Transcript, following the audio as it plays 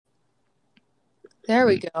There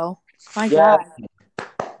we go. My Yeah,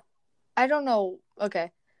 God. I don't know.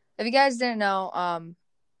 Okay. If you guys didn't know,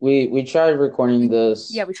 we tried recording yeah,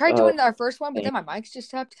 this we tried doing our first one, but thing. then my mics just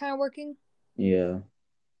stopped kind of working. Yeah,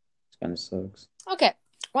 it kind of sucks. Okay.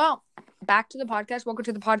 Well, back to the podcast. Welcome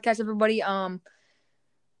to the podcast, everybody. If I know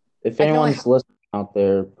anyone's listening out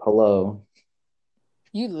there, hello.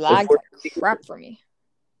 you If lagged we're, like crap for me.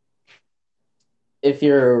 if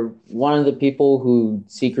you're one of the people who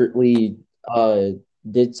secretly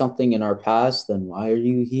did something in our past, then why are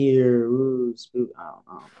you here? Ooh, spook. I don't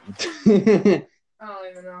know. I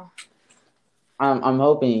don't even know. I'm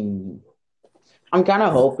hoping. I'm kind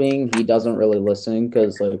of hoping he doesn't really listen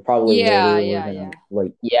because like probably Yeah, later we're yeah, gonna yeah.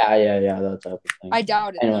 like yeah that type of thing. I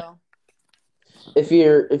doubt it Anyway. though.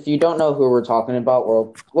 If you don't know who we're talking about,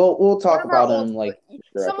 we'll One talk of our about old, him like future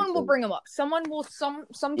someone will episodes. bring him up. Someone will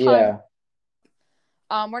sometime. Yeah,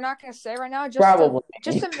 We're not gonna say right now, probably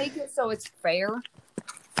just me. to make it so it's fair.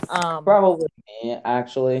 Um, Probably me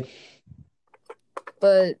actually.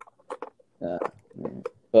 but Uh,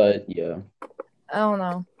 but yeah, I don't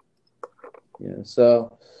know. yeah.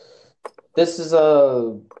 So this is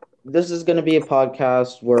a this is gonna be a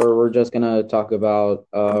podcast where we're just gonna talk about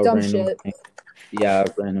Dumb random shit. things. Yeah,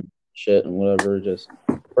 random shit and whatever. Just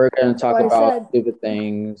we're gonna talk Like I about said, stupid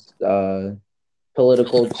things,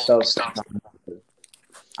 political stuff.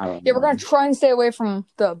 I don't yeah, we're gonna know. try and stay away from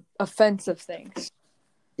the offensive things.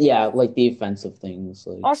 Yeah, like the offensive things,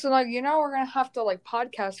 like. Also, like we're gonna have to like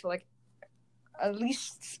podcast for like at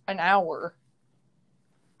least an hour.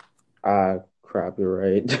 Crap, you're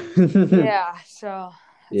right. Yeah, so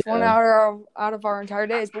it's one Yeah. hour out of our entire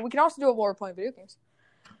days. But we can also do it while we're playing video games.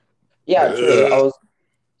 Yeah, true. I was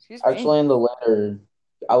Excuse me. actually in the later,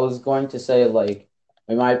 I was going to say like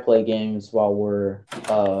we might play games while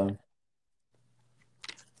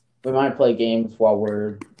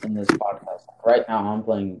we're in this podcast. Right now I'm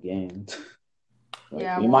playing a game. Like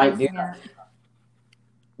Yeah, we well, I might do can't.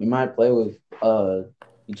 we might play with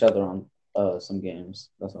each other on some games.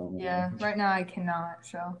 That's what I Yeah, mean. right now I cannot.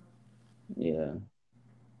 So, Yeah.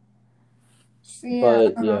 yeah, I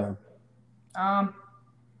But don't know. yeah. Um,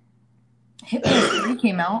 Hitman 3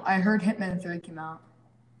 came out. I heard Hitman 3 came out.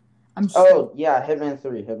 I'm so Oh yeah, Hitman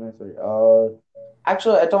 3, Hitman 3.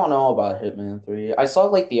 Actually I don't know about Hitman 3. I saw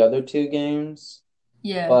like the other two games,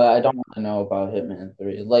 yeah. but I don't really know about Hitman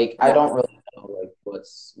 3. Like I Well, don't really know like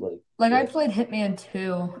what's like like I what played Hitman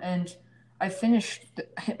 2 and I finished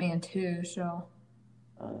Hitman 2, so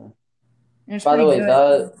uh and it's by the pretty way, good.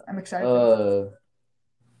 that I'm excited for it. uh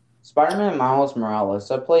Spider-Man Miles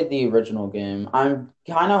Morales, I played the original game. I'm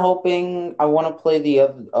kind of hoping I want to play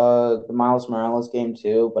the Miles Morales game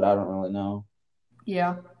too, but I don't really know.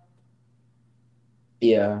 Yeah.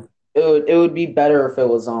 Yeah. It would be better if it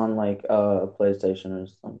was on like PlayStation or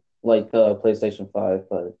something. Like the PlayStation 5,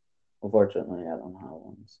 but unfortunately I don't have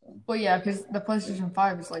one. So Well, yeah, because the PlayStation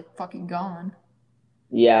 5 is like fucking gone.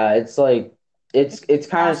 yeah, it's like It's it's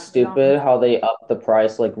kind of lost its arm. stupid how they up the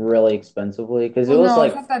price like really expensively because it Well, was no,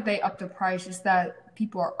 it's like not that they upped the price, it's that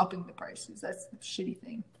people are upping the prices. That's the shitty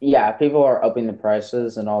thing. yeah, people are upping the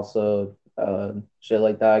prices and also shit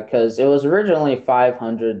like that because it was originally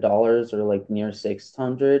 $500 or like near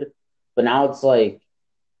 600, but now it's like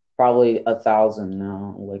probably 1,000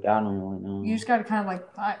 now. Like I don't really You know. just gotta kind of like,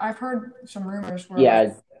 I've heard some rumors where like,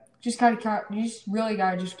 Yeah, you just really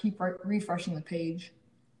gotta just keep refreshing the page.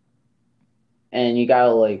 and you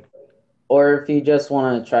gotta like, or if you just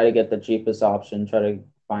want to try to get the cheapest option, try to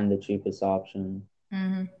find the cheapest option.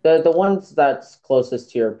 Mm-hmm. The ones that's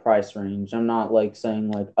closest to your price range. I'm not like saying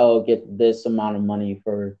like, oh, get this amount of money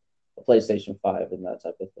for a PlayStation 5 and that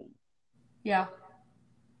type of thing. Yeah.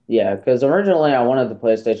 Yeah, because originally I wanted the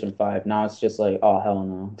PlayStation 5. Now it's just like, oh hell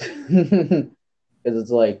no. Because it's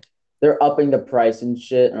like they're upping the price and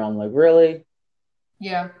shit, and I'm like, really?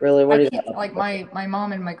 Yeah. Really? Where I do you can't, up like, the price? my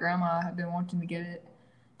mom and my grandma have been wanting to get it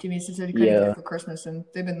to me since they couldn't get Yeah. it for Christmas, and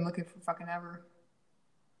they've been looking for fucking ever.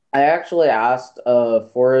 I actually asked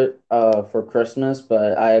for it for Christmas,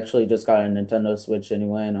 but I actually just got a Nintendo Switch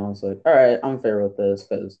anyway, and I was like, all right, I'm fair with this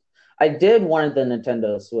because I did want the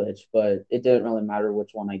Nintendo Switch, but it didn't really matter which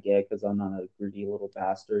one I get because I'm not a greedy little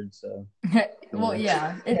bastard. So Well,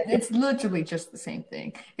 yeah, yeah, it's literally just the same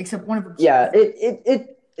thing, except one of them's. yeah,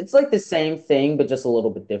 it's like the same thing, but just a little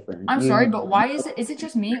bit different. I'm sorry, but why is it? Is it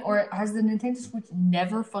just me, or has the Nintendo Switch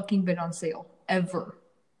never fucking been on sale ever?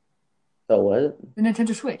 So what? The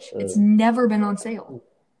Nintendo Switch, it's Uh, never been on sale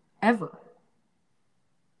ever.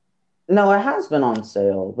 no, it has been on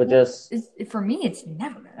sale, but Well, just for me, it's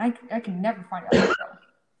never been. I can never find out.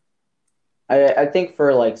 I think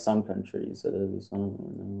for like some countries it is. I don't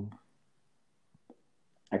really know.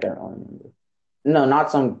 I can't really remember. No,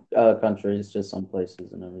 not some countries, just some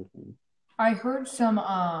places and everything. I heard some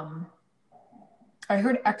I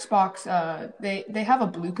heard Xbox they have a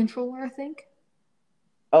blue controller, I think.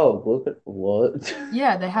 Oh, look at what?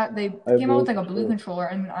 Yeah, they I came out with believe like a blue it. controller,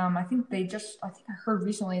 and I think I heard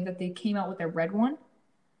recently that they came out with a red one.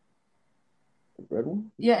 Red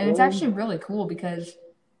one? Yeah, and it's Really? actually really cool because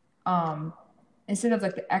um instead of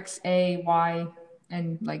like the X, A, Y,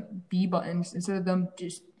 and like B buttons, instead of them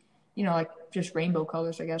just like just rainbow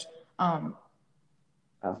colors, I guess. Um,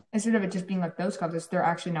 Oh, Instead of it just being like those colors, they're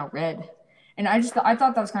actually now red. And I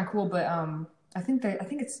thought that was kind of cool, but I think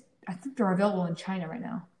they're available in China right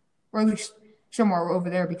now, or at least somewhere over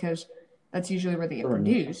there because that's usually where they get sure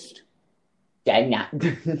enough. produced. China.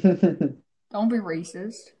 Don't be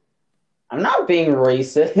racist. I'm not being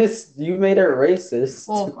racist. You made it racist.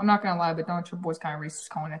 Well, I'm not gonna lie, but Donald Trump was kind of racist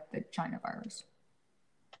calling it the China virus.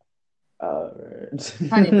 Alright.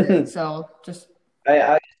 Tiny bit. So just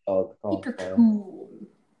I saw the keep your call. cool.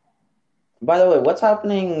 By the way, what's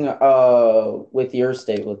happening with your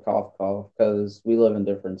state with Cough Cough? Because we live in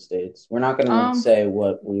different states. We're not gonna Um, say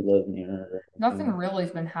what we live near or Nothing anything. really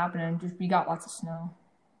has been happening. Just we got lots of snow.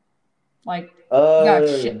 Like we got a Uh,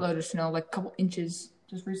 shitload of snow, like a couple inches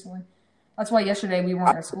just recently. That's why yesterday we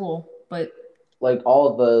weren't at school. But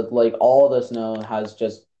all the snow has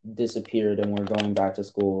just disappeared, and we're going back to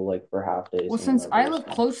school like for half days well, and whatever.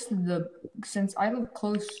 So since I live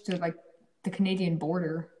close to like the Canadian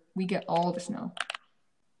border, we get all the snow.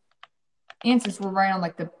 And since we're right on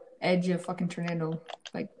like the edge of fucking tornado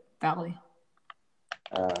like valley.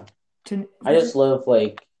 uh, To I just live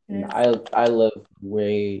like yeah, I live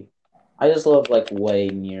way I just live like way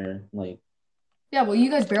near like well, you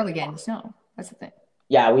guys barely get any snow. That's the thing.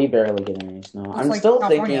 yeah, we barely get any snow. It's I'm like still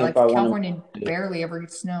California. thinking if I Like want California to barely ever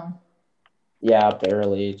gets snow. yeah,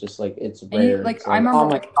 barely. Just like it's And you rare. like It's I like, remember oh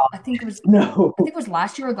my like God, no. I think it was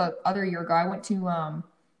last year or the other year ago. I went to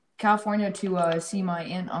California to see my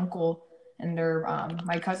aunt and uncle and their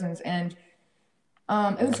my cousins, and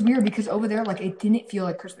it was weird because over there like it didn't feel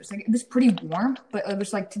like Christmas. Like it was pretty warm, but it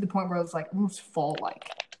was like to the point where it was like almost fall like.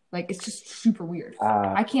 Like it's just super weird.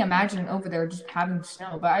 Uh, I can't imagine over there just having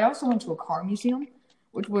snow. But I also went to a car museum,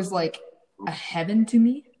 which was like a heaven to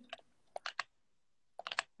me.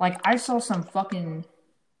 Like I saw some fucking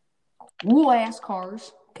cool ass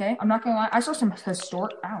cars. Okay, I'm not gonna lie. I saw some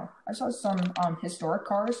historic. Ow! I saw some historic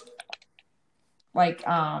cars. Like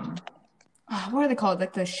what are they called?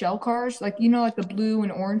 Like the shell cars. Like like the blue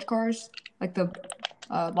and orange cars. Like the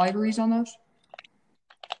liveries on those.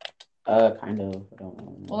 kind of. I don't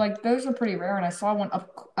Well, know. like those are pretty rare, and I saw one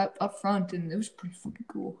up front, and it was pretty fucking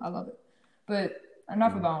cool. I love it. But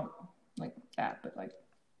enough Mm, about like that. But like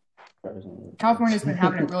cars and California's been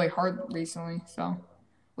having it roads. really hard recently. So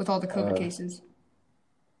with all the COVID Uh, cases.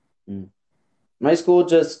 mm. My school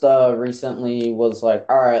just recently was like,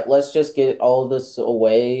 all right, let's just get all this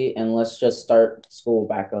away and let's just start school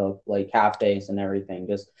back up, like half days and everything.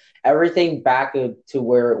 Just everything back to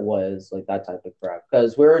where it was, like that type of crap.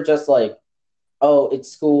 Because we were just like, oh, it's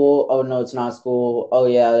school. Oh, no, it's not school. Oh,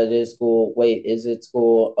 yeah, it is school. Wait, is it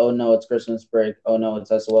school? Oh, no, it's Christmas break. Oh, no, it's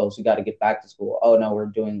SOL. So we got to get back to school. Oh, no, we're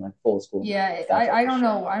doing like full school now. Yeah, Like that type I of don't shit.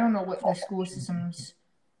 know. I don't know what the school systems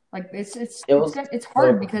like. It was It's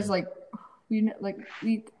hard so because like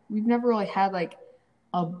we've never really had like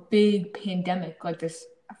a big pandemic like this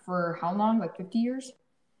for how long? Like 50 years?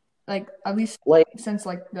 Like at least like, since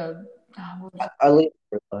like the what was it? at least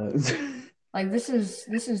realize. Like this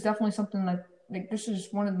is definitely something like this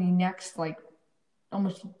is one of the next like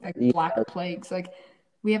almost like Yeah, black plagues. Like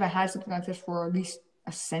we haven't had something like this for at least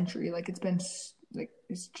a century. Like it's been like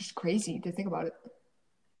it's just crazy to think about it.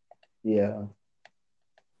 yeah.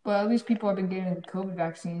 But at least people have been getting the COVID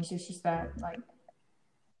vaccines. It's just that like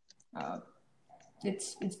uh,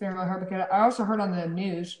 it's been really hard because I also heard on the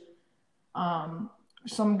news um,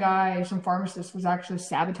 some pharmacist was actually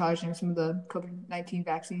sabotaging some of the COVID-19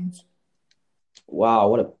 vaccines. Wow,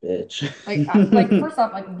 what a bitch. Like first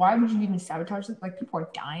off, like why would you even sabotage it? Like people are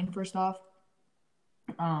dying. First off,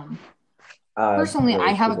 um, personally, I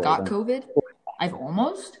Really, haven't people are got dumb. COVID. I've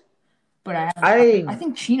almost, but I haven't gotten it. I I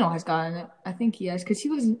think Chino has gotten it. I think he has because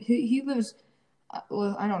he lives.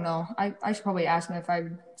 Well, I don't know. I should probably ask him if I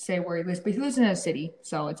would say where he lives, but he lives in a city,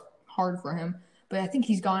 so it's hard for him. But I think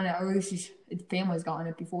he's gotten it, or at least his family's gotten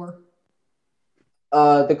it before.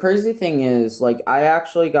 the crazy thing is like I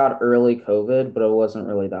actually got early COVID, but it wasn't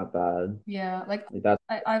really that bad. Yeah, like Like that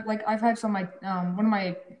I've had some of my one of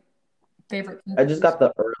my favorite I just teachers. got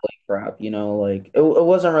the early crap, like it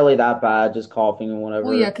wasn't really that bad, just coughing and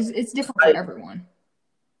Well, yeah, whatever. because it's different for I everyone.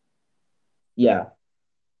 yeah,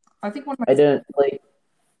 I think one of I my didn't like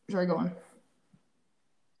sorry, go on.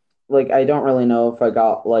 I don't really know if I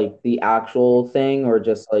got like the actual thing or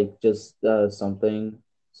just something.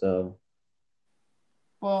 So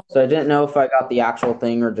Well, so I didn't know if I got the actual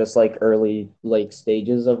thing or just like early like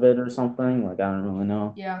stages of it or something. Like I don't really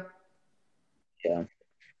know. yeah. Yeah.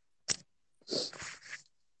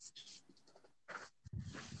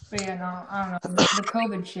 But yeah, no, I don't know. The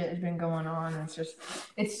COVID shit has been going on.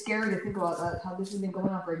 It's scary to think about that, how this has been going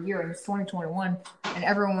on for a year, and it's 2021, and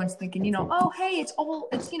everyone's thinking, oh, hey,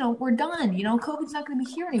 we're done. COVID's not going to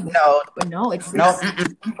be here anymore. No, But no, no,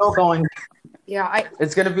 still going. Yeah,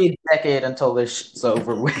 It's gonna be a decade until this shit's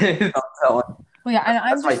over with. I'm telling. well, yeah,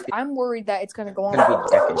 and That's I'm worried that it's going to go on.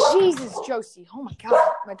 It's gonna be a decade. Jesus, Josie. Oh my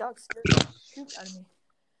God. My dog scared the shit out of me.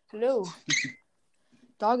 Hello.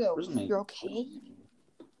 Doggo, you're okay?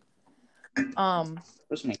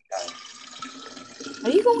 Where's my guy? Are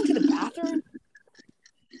you going to the bathroom?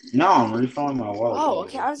 No, I'm refilling my water. Oh,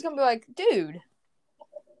 okay. I was going to be like, dude.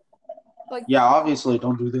 Like, yeah, obviously,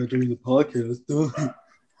 don't do that during the podcast, though.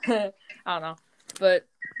 I don't know. But,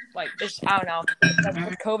 like, I don't know. Like,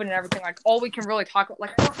 with COVID and everything, like, all we can really talk about,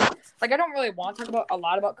 I don't really want to talk about a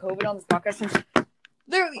lot about COVID on this podcast since,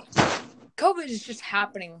 literally, COVID is just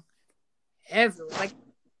happening everywhere. Like,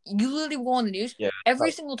 you literally go on the news,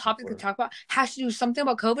 every single topic we talk about has to do something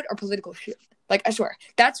about COVID or political shit. Like, I swear.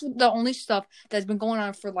 That's the only stuff that's been going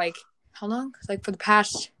on for, like, how long? Like, for the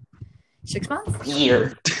past 6 months?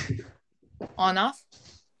 Year. On and off?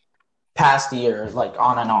 Past year, like,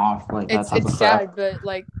 on and off. Like, it's sad, but,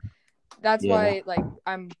 like, that's why, like,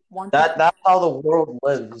 I'm wanting... That's how the world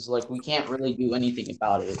lives. Like, we can't really do anything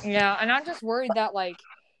about it. Yeah, and I'm just worried that, like,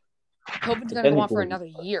 COVID's going to go on for another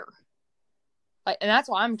year. Like, and that's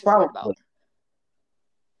what I'm just worried about.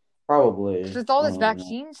 Probably. Because with all this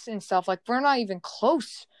vaccines and stuff, like, we're not even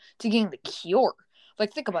close to getting the cure.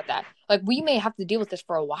 Like, think about that. Like, we may have to deal with this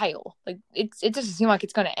for a while. Like, it doesn't seem like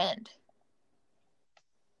it's going to end.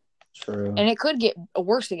 True. And it could get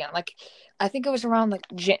worse again. Like, I think it was around, like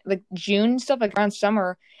June stuff, like, around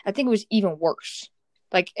summer. I think it was even worse.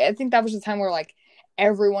 Like, I think that was the time where, like,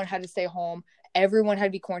 everyone had to stay home. Everyone had to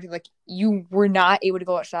be quarantined. Like, you were not able to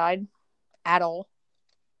go outside at all.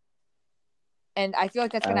 And I feel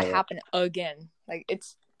like that's going to happen again. Like,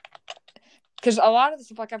 it's... Because a lot of the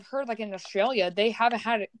stuff, like, I've heard, like, in Australia, they haven't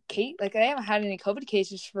had they haven't had any COVID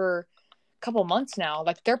cases for a couple months now.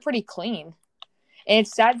 Like, they're pretty clean. And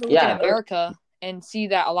it's sad to look at America and see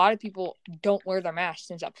that a lot of people don't wear their masks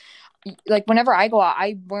and stuff. Like, whenever I go out,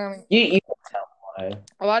 I wear... You can tell why.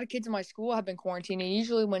 A lot of kids in my school have been quarantined. And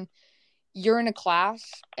usually when you're in a class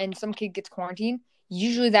and some kid gets quarantined,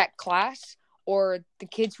 usually that class or the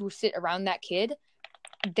kids who sit around that kid,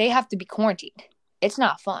 they have to be quarantined. It's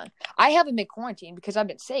not fun. I haven't been quarantined because I've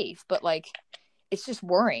been safe, but, like, it's just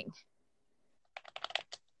worrying.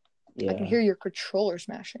 Yeah. I can hear your controller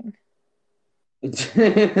smashing.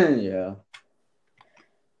 Yeah.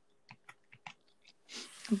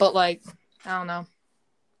 But, like, I don't know.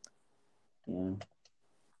 Yeah.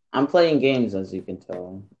 I'm playing games, as you can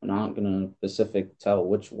tell. I'm not going to tell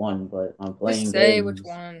which one, but I'm playing Just say games. Which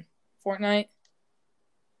one. Fortnite?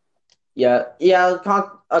 Yeah.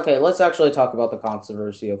 Okay, let's actually talk about the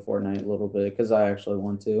controversy of Fortnite a little bit, because I actually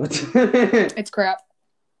want to. It's crap.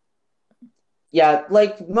 Yeah,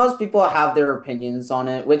 like, most people have their opinions on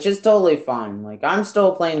it, which is totally fine. Like, I'm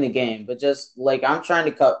still playing the game, but just, like, I'm trying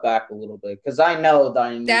to cut back a little bit, because I know that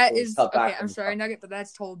I need to cut back. Okay, I'm sorry, Nugget, but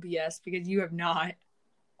that's total BS, because you have not.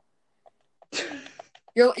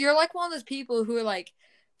 You're like one of those people who are, like,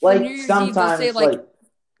 for New Year's Eve, they'll say, like,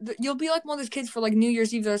 you'll be like one of those kids for, like, New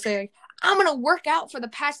Year's Eve, they'll say, like, I'm going to work out for the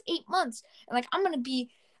past 8 months, and, like, I'm going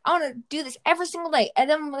to do this every single day, and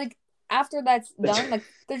then, like, after that's done, like,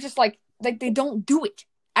 they're just, like, they don't do it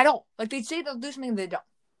at all. Like, they say they'll do something, they don't.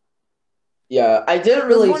 Yeah, I didn't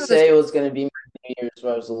really say it was going to be my New Year's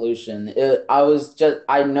resolution.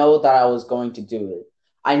 I know that I was going to do it.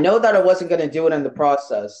 I know that I wasn't going to do it in the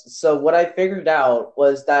process. So what I figured out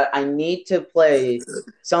was that I need to play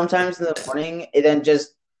sometimes in the morning and then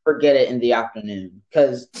just forget it in the afternoon.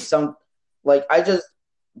 Because I'm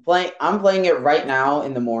playing it right now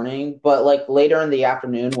in the morning, but, like, later in the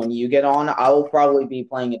afternoon when you get on, I will probably be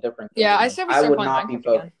playing a different game. Yeah, I would not be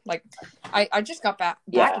focused. Again. Like, I just got back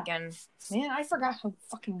again. Man, I forgot how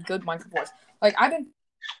fucking good Minecraft was. Like, I've been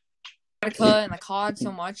and the COD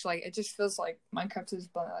so much, like, it just feels like Minecraft is,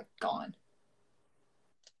 like, gone.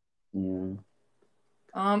 Yeah.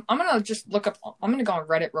 I'm gonna just look up. I'm gonna go on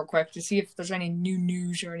Reddit real quick to see if there's any new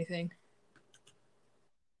news or anything.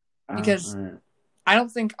 Because I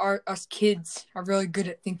don't think us kids are really good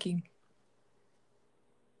at thinking.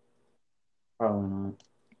 Probably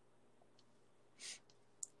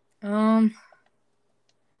not.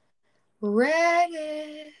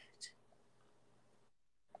 Reddit.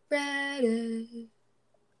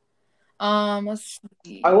 Let's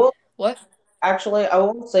see. I will What? actually I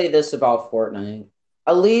will say this about Fortnite.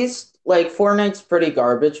 At least like Fortnite's pretty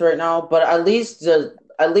garbage right now, but at least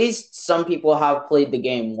some people have played the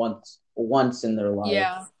game once in their life.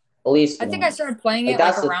 Yeah. At least I think I once. started playing Like it like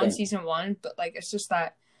that's the around thing. season 1, but like it's just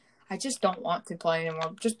that I just don't want to play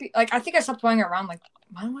anymore. I think I stopped playing it around like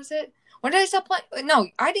when was it? When did I stop playing? No,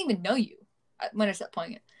 I didn't even know you when I stopped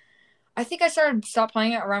playing it. I think I stopped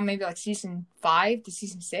playing it around maybe like season 5 to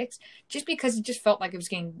season 6, just because it just felt like it was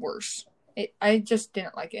getting worse. I just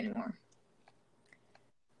didn't like it anymore.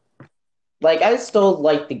 Like I still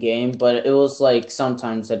like the game, but it was like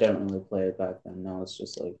sometimes I didn't really play it back then. Now it's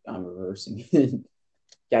just like I'm reversing it.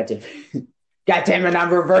 God damn it. God damn it,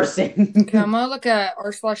 I'm reversing. Okay, I'm gonna look at I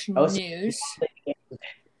was r/news.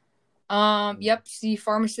 Yep, the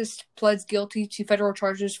pharmacist pleads guilty to federal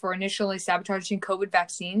charges for initially sabotaging COVID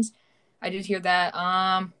vaccines. I did hear that.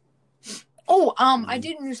 I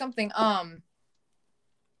did know something. I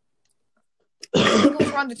think it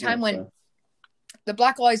was around the time when the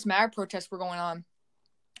Black Lives Matter protests were going on,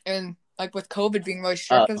 and like with COVID being really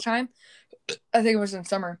strict at the time. I think it was in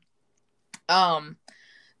summer.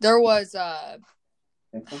 There was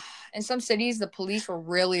in some cities the police were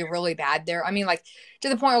really, really bad there. I mean, like to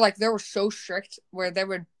the point where like they were so strict where they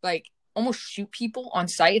would like almost shoot people on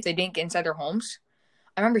sight if they didn't get inside their homes.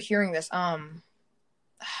 I remember hearing this.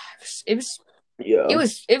 It was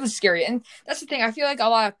scary, and that's the thing. I feel like a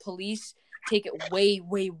lot of police take it way,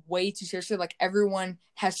 way, way too seriously. Like everyone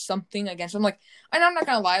has something against them. Like, and I'm not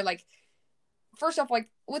gonna lie. Like, first off, like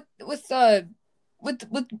with like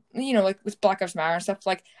with Black Lives Matter and stuff.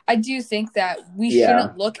 Like, I do think that we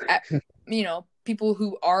shouldn't look at people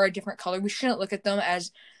who are a different color. We shouldn't look at them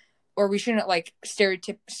as, or we shouldn't like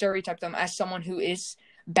stereotype them as someone who is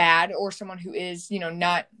bad or someone who is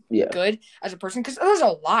not good as a person, because there's a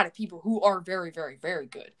lot of people who are very, very, very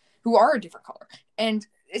good who are a different color, and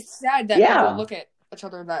it's sad that people look at each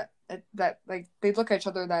other that like they look at each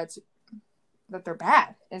other that they're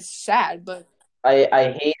bad. It's sad, but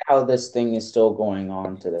I hate how this thing is still going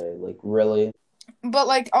on today. Like really. But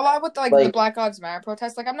like a lot with like the Black Lives Matter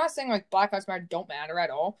protests, like I'm not saying like Black Lives Matter don't matter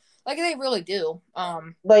at all. Like they really do.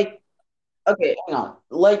 Like okay, hang on.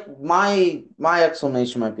 Like my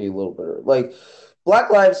explanation might be a little bit like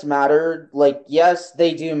Black Lives Matter, like yes,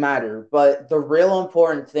 they do matter, but the real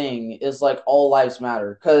important thing is like all lives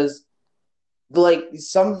matter because like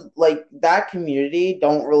some like that community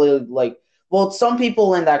don't really like well some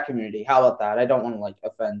people in that community. How about that? I don't want to like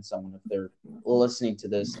offend someone if they're listening to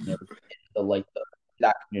this and they're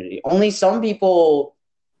that community. Only some people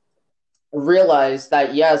realize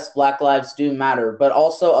that yes, Black lives do matter, but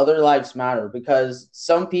also other lives matter because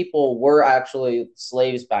some people were actually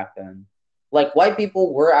slaves back then. Like white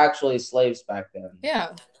people were actually slaves back then. Yeah.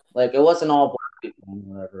 Like it wasn't all black people,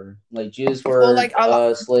 whatever. Like Jews were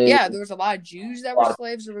slaves. Yeah, there was a lot of Jews that were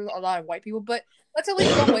slaves. There was a lot of white people, but let's at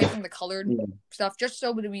least go away from the colored stuff, just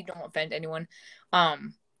so that we don't offend anyone.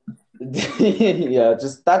 Yeah,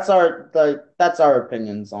 just that's our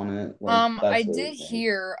opinions on it. Like, I did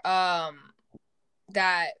hear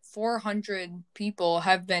that 400 people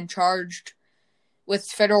have been charged with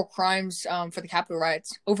federal crimes for the Capitol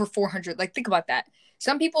riots. Over 400. Like think about that.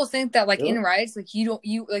 Some people think that like in riots, like you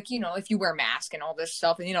if you wear a mask and all this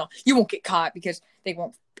stuff, and you won't get caught because they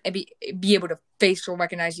won't be able to facial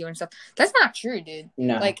recognize you and stuff. That's not true, dude.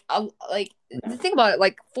 No. Think about it.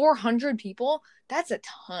 Like 400 people. That's a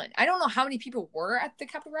ton. I don't know how many people were at the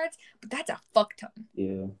Capitol riots, but that's a fuck ton.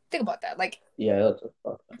 Yeah. Think about that. Like, yeah, that's a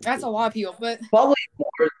fuck ton. That's a lot of people, but probably more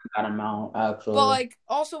than that amount actually. But like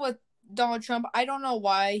also with Donald Trump, I don't know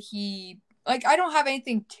why he I don't have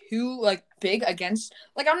anything too like big against.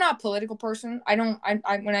 Like I'm not a political person. I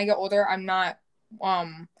when I get older, I'm not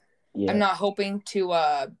I'm not hoping to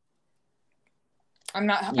I'm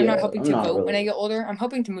not hoping to vote when I get older. I'm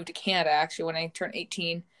hoping to move to Canada actually when I turn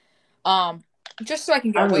 18. Just so I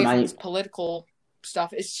can get away from this political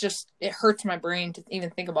stuff. It's just it hurts my brain to even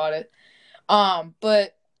think about it.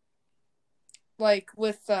 But like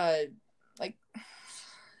with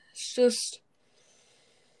it's just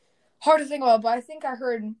hard to think about, but I think I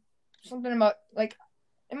heard something about like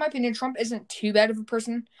in my opinion Trump isn't too bad of a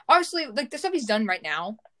person. Obviously, like the stuff he's done right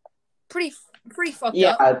now pretty fucked up.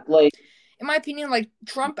 Yeah, like in my opinion, like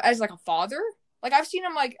Trump as like a father, like I've seen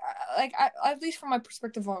him like at least from my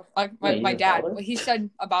perspective of like my dad, what he said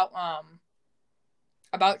about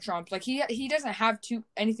Trump, like he doesn't have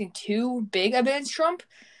anything too big against Trump.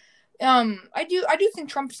 I do think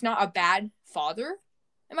Trump's not a bad father.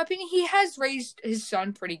 In my opinion, he has raised his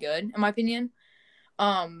son pretty good. In my opinion,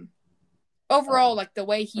 overall, like the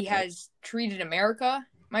way he has treated America,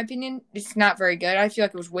 in my opinion, it's not very good. I feel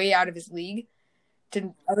like it was way out of his league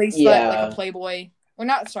to at least let like a Yeah. playboy, well,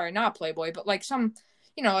 not a playboy, but like some,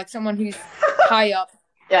 like someone who's high up.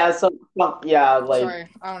 Yeah, so yeah, like Sorry,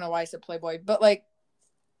 I don't know why I said playboy, but like,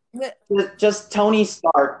 just Tony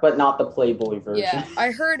Stark, but not the Playboy version. yeah,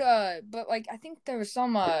 I heard. But like, I think there was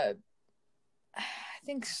some. I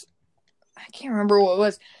think I can't remember what it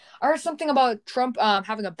was. I heard something about Trump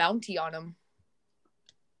having a bounty on him.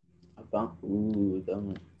 Ooh,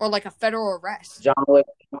 don't. Or like a federal arrest. John Wick,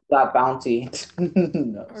 that bounty.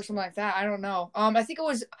 No. Or something like that. I don't know. I think it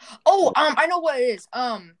was. Oh, I know what it is.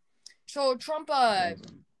 So Trump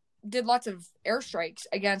did lots of airstrikes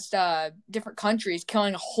against different countries,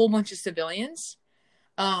 killing a whole bunch of civilians.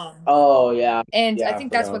 Oh yeah. And Yeah, I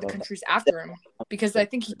think that's what the country's after him, because I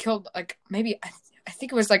think he killed like maybe I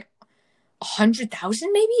think it was like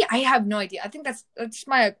 100,000 maybe. I have no idea. I think that's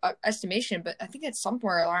my estimation, but I think it's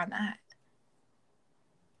somewhere around that.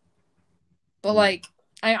 But like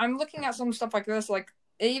I'm looking at some stuff like this, like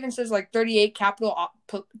it even says like 38 Capitol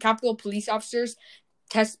police officers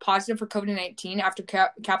test positive for COVID-19 after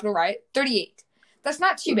Capitol riot. 38. That's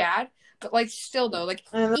not too bad, but like still though, like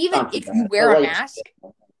even if you wear a mask,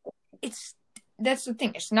 that's the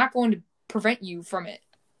thing. It's not going to prevent you from it.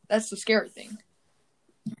 That's the scary thing.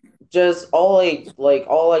 Just all I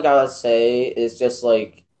gotta say is just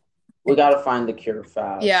like we gotta find the cure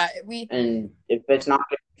fast. Yeah, and if it's not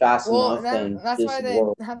fast enough, then that's why they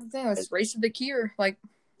have the thing. It's race of the cure. Like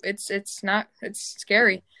it's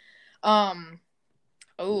scary.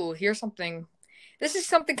 Oh, here's something. This is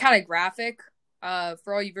something kind of graphic.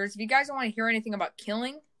 For all you viewers, if you guys don't want to hear anything about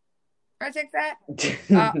killing, I take that.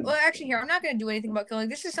 Well, actually, here I'm not going to do anything about killing.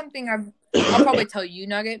 This is something I'll probably tell you,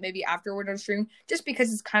 Nugget, maybe after we're done streaming, just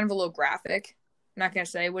because it's kind of a little graphic. I'm not going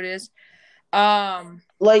to say what it is.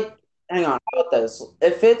 Like, hang on, how about this?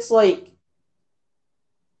 If it's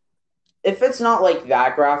not like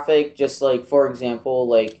that graphic, just like for example,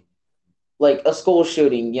 like a school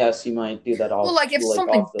shooting, yes, you might do that. Well, like if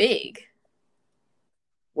something big,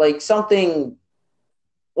 like something.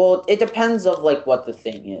 Well, it depends of like what the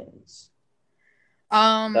thing is.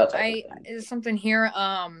 Is something here.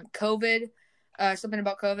 COVID. Something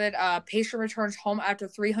about COVID. Patient returns home after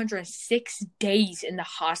 306 days in the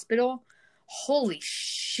hospital. Holy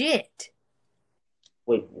shit!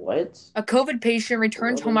 Wait, what? A COVID patient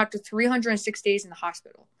returns home after 306 days in the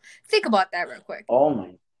hospital. Think about that real quick. Oh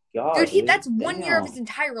my god, dude! That's 1 year of his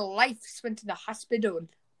entire life spent in the hospital.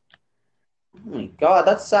 Oh my god,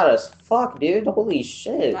 that's sad as fuck, dude. Holy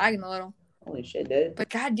shit. Lagging a little. Holy shit, dude. But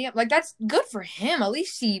goddamn, like that's good for him. At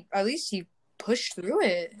least he pushed through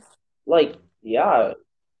it. Like, yeah,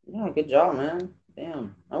 good job, man.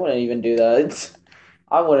 Damn, I wouldn't even do that.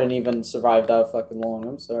 I wouldn't even survive that fucking long.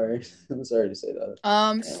 I'm sorry. I'm sorry to say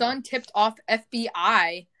that. Son tipped off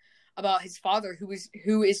FBI about his father,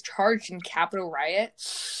 who is charged in Capitol riot.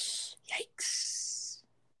 Yikes!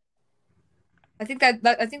 I think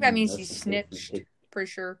that means he snitched. Pretty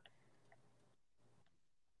sure.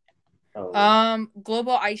 Oh.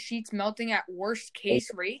 Global ice sheets melting at worst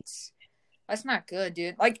case rates. That's not good,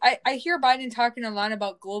 dude. Like I hear Biden talking a lot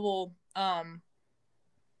about global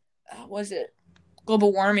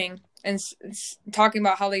global warming, and talking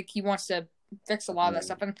about how like he wants to fix a lot of that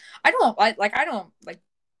stuff, and I don't like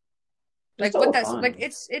what that's like.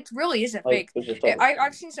 It really isn't fake.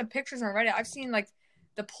 I've seen some pictures on Reddit. I've seen like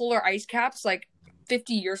the polar ice caps like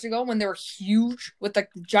 50 years ago when they were huge with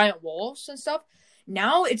like the giant walls and stuff.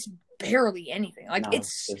 Now it's barely anything. Like no,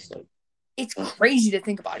 it's crazy to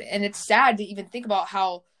think about it, and it's sad to even think about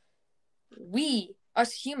how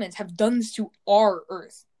us humans have done this to our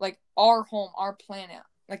Earth, like our home, our planet,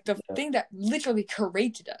 like the thing that literally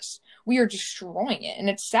created us. We are destroying it, and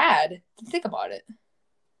it's sad to think about it.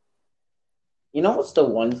 You know what's the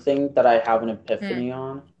one thing that I have an epiphany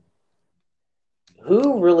on?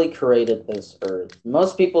 Who really created this Earth?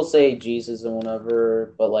 Most people say Jesus and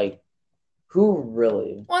whatever, but like, who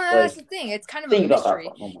really? Well, that's the thing. It's kind of a mystery,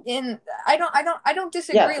 and I don't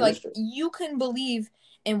disagree. Yeah, like mystery. You can believe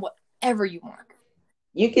in whatever you want.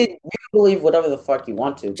 You can believe whatever the fuck you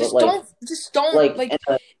want to, but don't like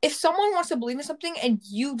if someone wants to believe in something and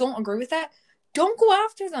you don't agree with that, don't go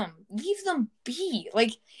after them. Leave them be.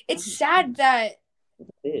 Like it's sad that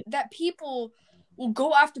people will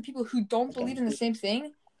go after people who don't believe in the same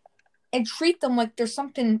thing and treat them like there's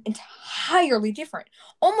something entirely different.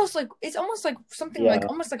 Almost like something like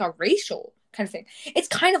almost like a racial kind of thing. It's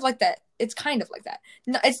kind of like that.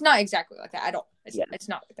 No, it's not exactly like that at all. It's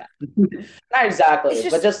not like that. Not exactly,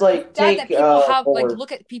 but just like that people have like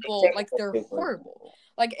look at people like they're horrible.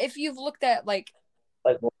 Like if you've looked at like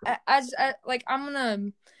Like, as like I'm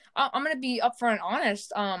gonna be upfront and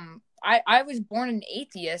honest. I was born an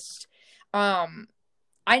atheist.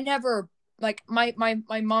 I never like my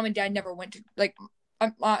mom and dad never went to like.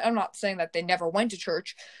 I'm not saying that they never went to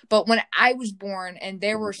church, but when I was born and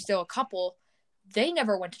there were still a couple, they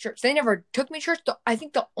never went to church. They never took me to church. I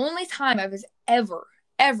think the only time I was ever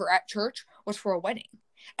at church was for a wedding,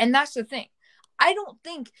 and that's the thing. I don't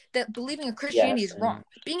think that believing in Christianity is yes, wrong.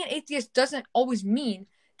 Being an atheist doesn't always mean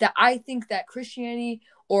that I think that Christianity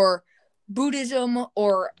or Buddhism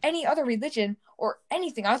or any other religion or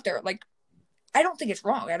anything out there, like, I don't think it's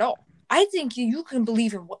wrong at all. I think you can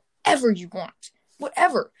believe in whatever you want,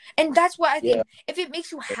 whatever. And that's what I yeah. think. If it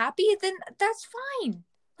makes you happy, then that's fine.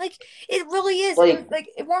 Like, it really is. Like, And, like,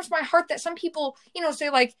 it warms my heart that some people, say,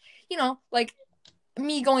 like, like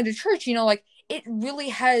me going to church, like, it really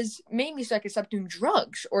has made me so I could stop doing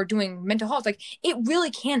drugs or doing mental health. Like, it really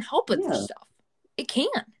can help with this yeah, stuff. It can.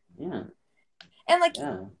 yeah, And, like,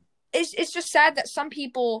 yeah. it's just sad that some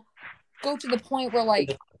people go to the point where,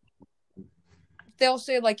 like, they'll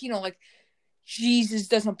say, like, like, Jesus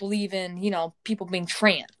doesn't believe in, people being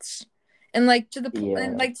trans. And, like, to the point,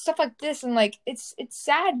 and, Yeah. like, stuff like this. And, like, it's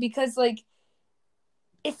sad because, like,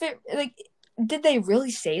 if it, like, did they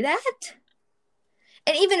really say that?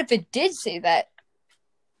 And even if it did say that,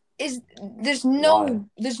 there's Why?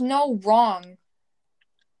 no wrong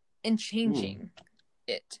in changing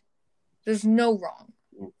it. There's no wrong.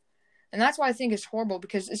 And that's why I think it's horrible,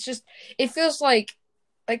 because it's just, it feels like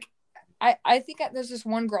I think there's this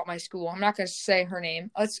one girl at my school. I'm not going to say her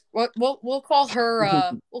name. We'll call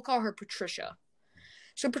her Patricia.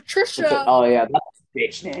 So Patricia. Oh yeah, that's a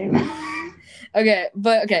bitch name. Okay.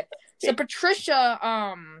 So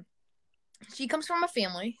Patricia, she comes from a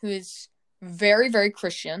family who is very, very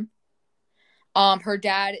Christian. Her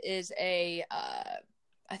dad is I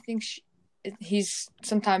think he's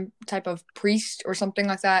some type of priest or something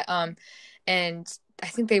like that. And I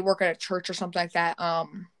think they work at a church or something like that.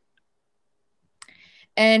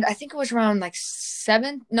 And I think it was around like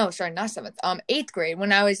eighth grade,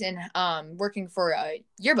 when I was in working for a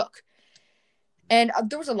yearbook. And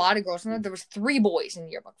there was a lot of girls, and there was 3 boys in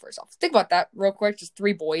the yearbook for herself. Think about that real quick. Just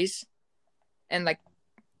 3 boys and like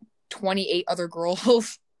 28 other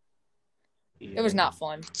girls. Yeah. It was not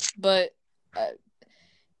fun. But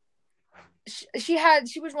she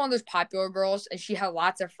was one of those popular girls, and she had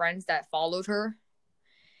lots of friends that followed her.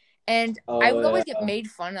 And I would always get made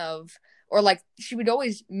fun of, or like she would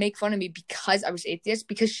always make fun of me because I was atheist,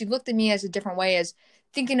 because she looked at me as a different way, as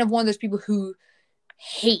thinking of one of those people who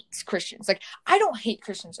hates Christians. Like, I don't hate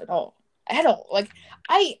Christians at all. Like,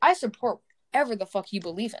 I support whatever the fuck you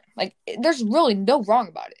believe in. Like, there's really no wrong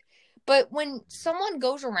about it. But when someone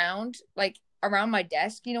goes around, like, around my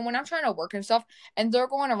desk, when I'm trying to work and stuff, and they're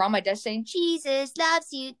going around my desk saying, Jesus loves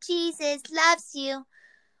you,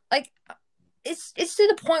 like, it's to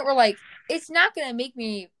the point where, like, it's not gonna make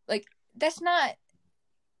me, like, that's not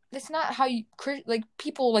how you, like,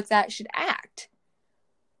 people like that should act.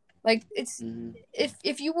 Like, it's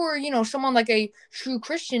if you were, someone like a true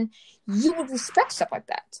Christian, you would respect stuff like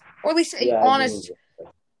that, or at least an honest,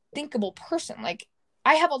 thinkable person. Like,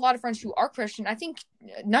 I have a lot of friends who are Christian. I think,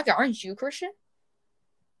 Nugget, aren't you Christian?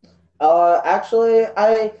 Actually,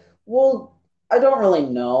 I don't really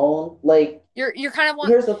know. Like, you're kind of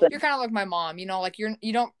here's the thing. You're kind of like my mom. Like, you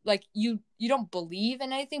don't believe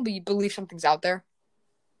in anything, but you believe something's out there.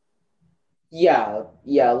 Yeah.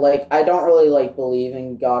 Like, I don't really like believe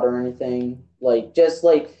in God or anything. Like, just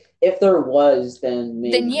like, if there was, then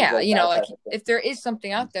maybe. Then yeah, like, like, if there is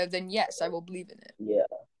something out there, then yes, I will believe in it. Yeah.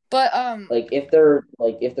 But like, if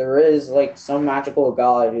there is, like, some magical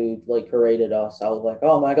God who, like, created us, I was like,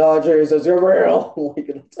 oh my God, Jesus, you're real. Like,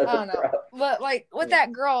 that type I don't of know. crap. But, like, with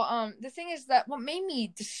that girl, the thing is that what made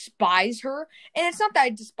me despise her, and it's not that I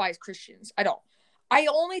despise Christians. I don't. I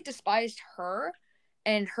only despised her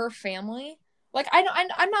and her family. Like, I'm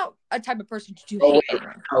not a type of person to hate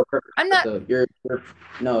anyone. I'm not.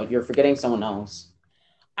 You're forgetting someone else.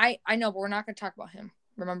 I know, but we're not going to talk about him.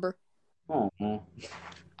 Remember? Oh.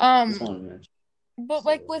 But,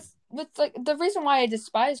 like, with like, the reason why I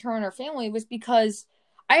despised her and her family was because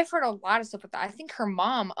I've heard a lot of stuff with that. I think her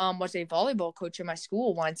mom was a volleyball coach in my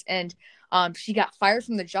school once, and she got fired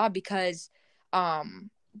from the job because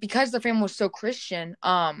the family was so Christian.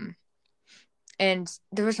 And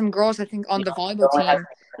there were some girls, I think, on the volleyball team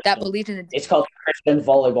that believed in it's called Christian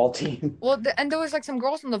volleyball team. Well, and there was, like, some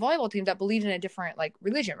girls on the volleyball team that believed in a different, like,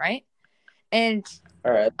 religion, right? And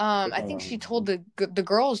all right, I think she told the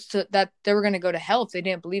girls that they were going to go to hell if they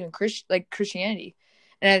didn't believe in Christianity,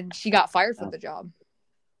 and she got fired from the job.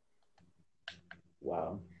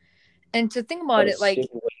 Wow. And to think What about a it, like,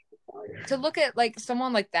 stupid way. to look at like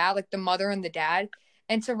someone like that, like the mother and the dad,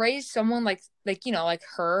 and to raise someone like like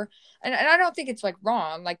her, and I don't think it's like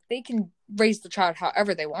wrong. Like they can raise the child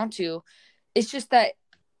however they want to. It's just that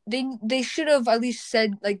they should have at least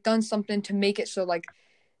said like done something to make it so like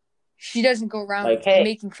she doesn't go around Like, hey,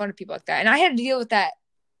 making fun of people like that. And I had to deal with that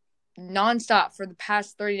nonstop for the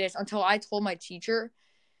past 30 days until I told my teacher.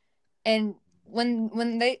 And when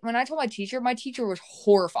I told my teacher was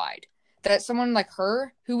horrified that someone like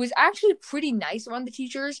her, who was actually pretty nice around the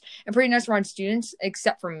teachers and pretty nice around students,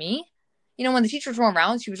 except for me. You know, when the teachers were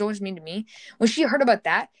around, she was always mean to me. When she heard about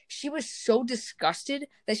that, she was so disgusted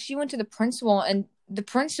that she went to the principal, and the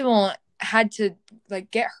principal had to like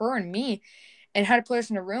get her and me and had to put us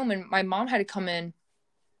in a room, and my mom had to come in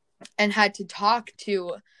and had to talk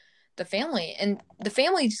to the family, and the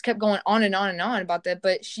family just kept going on and on and on about that.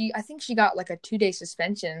 But I think she got like a 2-day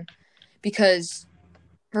suspension because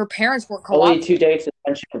her parents weren't only cooperating. 2 days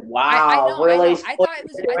suspension. I Wow, know, I really? know. I thought it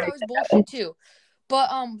was bullshit too. But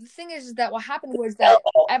the thing is that what happened was that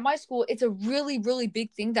at my school, it's a really, really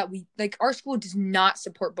big thing that we like. Our school does not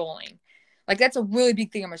support bullying. Like that's a really big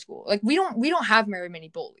thing at my school. Like we don't have very many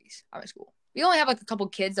bullies at my school. We only have like a couple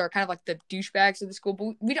kids that are kind of like the douchebags of the school,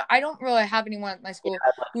 but we don't. I don't really have anyone at my school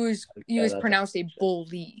who is pronounced a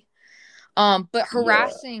bully. But Yeah.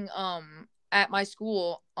 harassing at my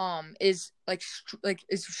school is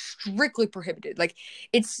is strictly prohibited. Like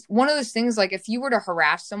it's one of those things like if you were to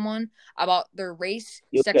harass someone about their race,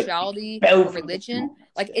 You get sexuality, or both of religion, them.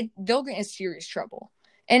 like they'll get in serious trouble.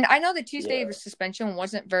 And I know the Tuesday Yeah. suspension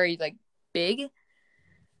wasn't very like big,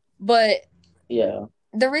 but Yeah.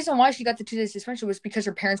 the reason why she got the 2 day suspension was because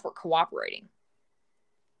her parents weren't cooperating.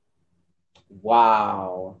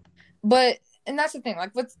 Wow. But and that's the thing,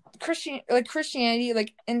 like with Christianity,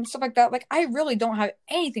 like and stuff like that, like I really don't have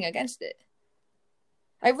anything against it.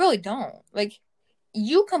 I really don't. Like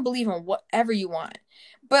you can believe in whatever you want.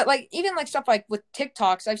 But like even like stuff like with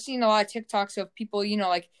TikToks, I've seen a lot of TikToks of people,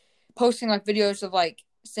 like posting like videos of like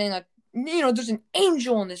saying like there's an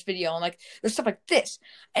angel in this video and like there's stuff like this.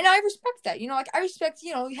 And I respect that. Like I respect,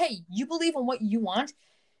 hey, you believe in what you want.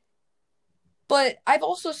 But I've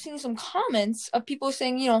also seen some comments of people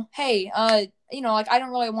saying, hey, like I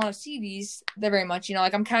don't really want to see these very much.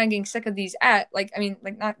 Like I'm kind of getting sick of these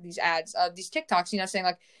not these ads, these TikToks, saying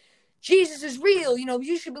like Jesus is real.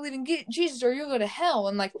 You should believe in Jesus or you'll go to hell.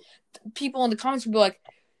 And like people in the comments would be like,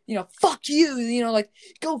 fuck you. Like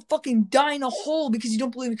go fucking die in a hole because you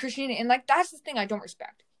don't believe in Christianity. And like that's the thing I don't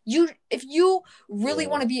respect. If you really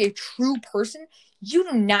want to be a true person, you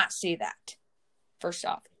do not say that. First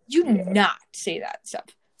off. You do not say that stuff.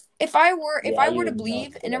 If I were to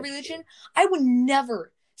believe in a religion, I would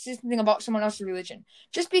never say something about someone else's religion.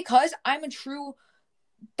 Just because I'm a true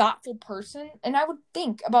thoughtful person and I would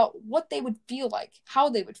think about what they would feel like, how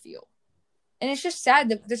they would feel. And it's just sad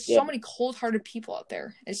that there's so many cold-hearted people out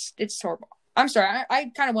there. It's horrible. I'm sorry.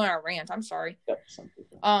 I kind of went on a rant. I'm sorry. No,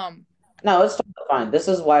 it's totally fine. This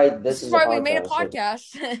is why we made a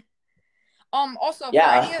podcast. Also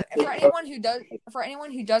for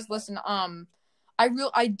anyone who does listen,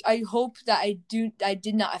 I hope that I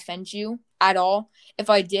did not offend you at all. If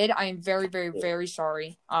I did, I am very, very, very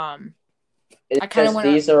sorry. I kind of want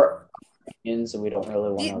these are opinions and we don't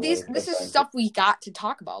really want to this is stuff we got to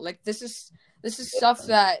talk about. Like this is stuff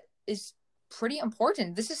that is pretty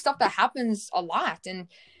important. This is stuff that happens a lot, and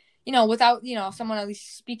without someone at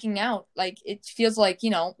least speaking out, like it feels like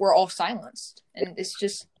we're all silenced, and it's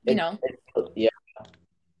just yeah.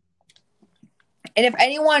 And if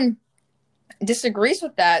anyone disagrees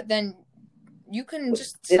with that, then you can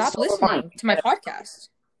just stop listening to my podcast.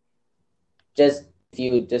 Just if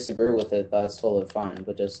you disagree with it, that's totally fine.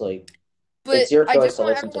 But just like, but it's your choice. I just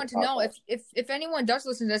want everyone to know if anyone does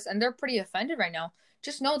listen to this and they're pretty offended right now,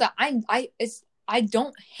 just know that I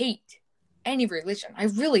don't hate any religion. I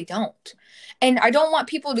really don't, and I don't want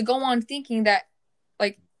people to go on thinking that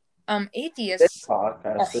like atheists are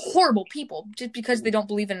horrible people just because they don't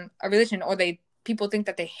believe in a religion or people think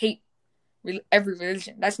that they hate every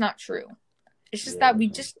religion. That's not true. It's just that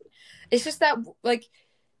it's just that like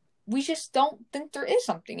we just don't think there is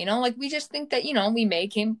something, like we just think that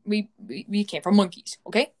we came from monkeys.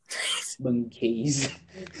 Okay. monkeys.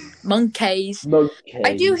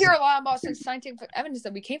 I do hear a lot about scientific evidence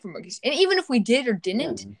that we came from monkeys, and even if we did or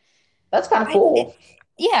didn't, that's kind of cool.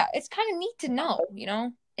 It's kind of neat to know,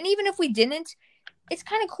 and even if we didn't, it's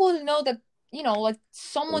kind of cool to know that like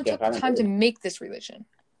someone took the time to make this religion,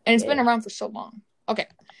 and it's been around for so long. Okay,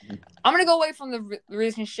 I'm gonna go away from the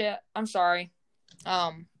religion shit. I'm sorry.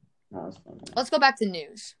 Let's go back to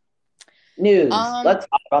news. Let's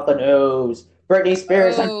talk about the news. Britney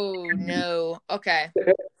Spears. no. Okay.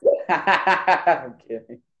 I'm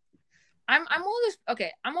kidding. I'm one of those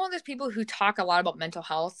I'm one of those people who talk a lot about mental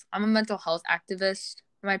health. I'm a mental health activist,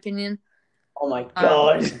 in my opinion. Oh my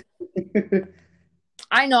god.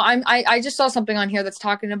 I know I just saw something on here that's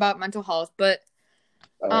talking about mental health, but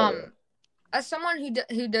as someone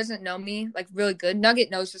who doesn't know me like really good, Nugget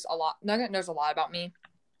knows a lot about me.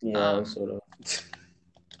 Yeah, sort of.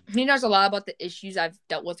 He knows a lot about the issues I've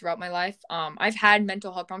dealt with throughout my life. I've had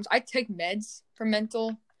mental health problems. I take meds for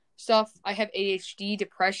mental stuff. I have ADHD,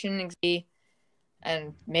 depression, anxiety,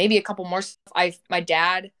 and maybe a couple more stuff. My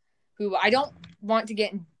dad, who I don't want to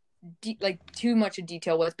get in too much in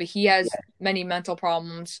detail with, but he has many mental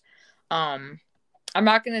problems. I'm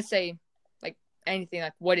not gonna say like anything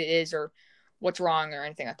like what it is or what's wrong or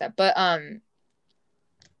anything like that. But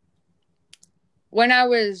when I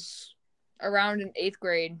was around in 8th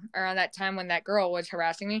grade, around that time when that girl was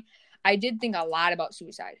harassing me, I did think a lot about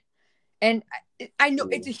suicide. And I know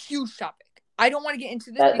it's a huge topic. I don't want to get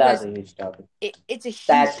into this because that's a huge topic. It's a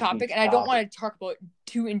huge topic, and I don't want to talk about it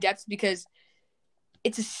too in depth because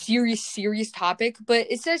it's a serious topic. But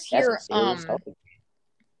it says here,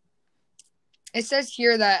 it says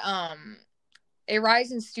here that a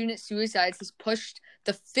rise in student suicides has pushed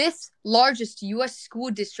the 5th largest U.S. school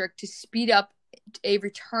district to speed up a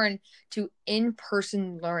return to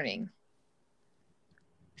in-person learning.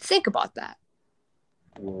 Think about that.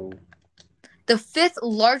 Whoa. The 5th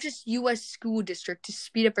largest U.S. school district to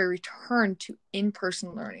speed up a return to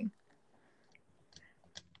in-person learning.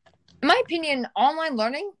 In my opinion, online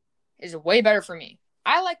learning is way better for me.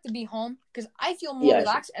 I like to be home because I feel more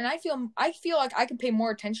relaxed, and I feel like I can pay more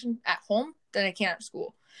attention at home than I can at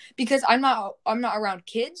school because I'm not around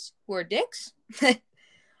kids who are dicks.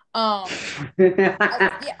 I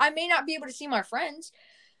may not be able to see my friends,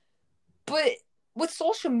 but with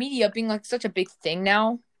social media being like such a big thing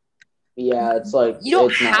now, it's like you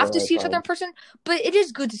don't have to see each other in person, but it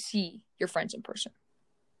is good to see your friends in person.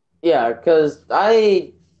 Yeah, because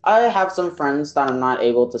I have some friends that I'm not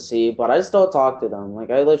able to see, but I still talk to them.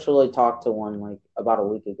 Like I literally talked to one like about a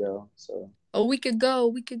week ago. So a week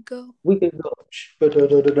ago.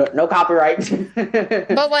 No copyright.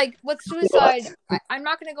 But like with suicide, I'm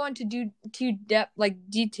not gonna go into too depth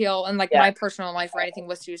detail and my personal life or anything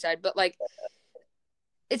with suicide. But like,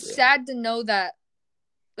 it's sad to know that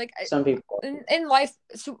some people in life,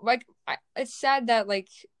 so, it's sad that I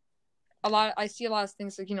see a lot of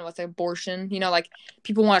things with abortion.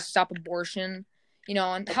 People want to stop abortion.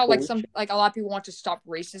 And how a lot of people want to stop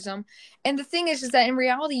racism. And the thing is that in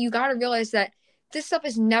reality, you got to realize that this stuff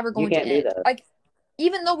is never going to end.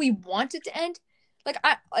 Even though we want it to end,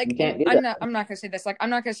 I'm not gonna say this. I'm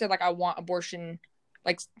not gonna say I want abortion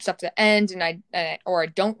stuff to end, and I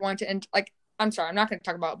don't want to end. I'm sorry, I'm not gonna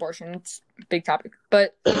talk about abortion. It's a big topic,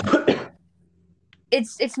 but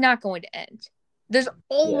it's not going to end. There's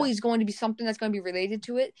always going to be something that's going to be related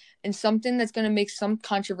to it, and something that's going to make some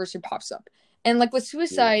controversy pops up. And with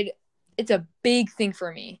suicide, it's a big thing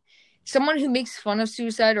for me. Someone who makes fun of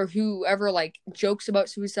suicide or whoever jokes about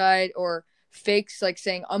suicide or fakes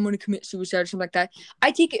saying I'm going to commit suicide or something like that,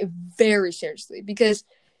 I take it very seriously because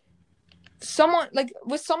someone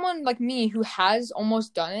like me who has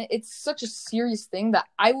almost done it, it's such a serious thing that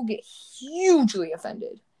I will get hugely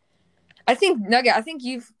offended. I think Nugget,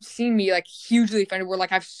 you've seen me hugely offended where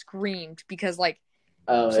I've screamed because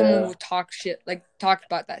someone will talk shit, talk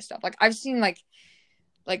about that stuff. I've seen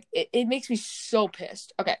it makes me so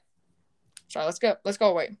pissed. Okay. Sorry, let's go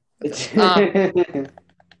away.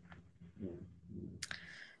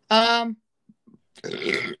 Oh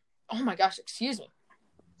my gosh, excuse me.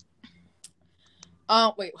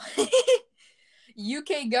 Wait.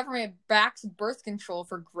 UK government backs birth control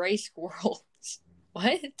for gray squirrels.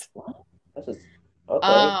 What? That's just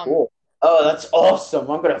okay, cool. Oh, that's awesome.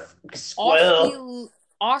 I'm gonna squirrel.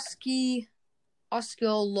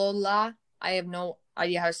 Osceola. I have no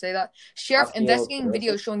idea how to say that. Sheriff investigating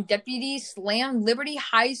video showing deputy slam Liberty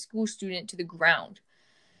High School student to the ground.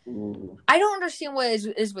 Ooh. I don't understand what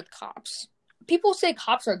is with cops. People say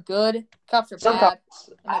cops are good. Cops are bad.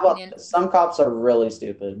 Some cops are really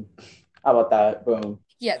stupid. How about that? Boom.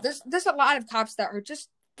 Yeah, there's a lot of cops that are just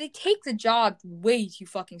they take the job way too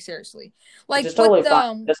fucking seriously. Totally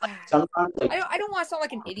sometimes, I don't want to sound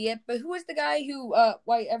like an idiot, but who was the guy who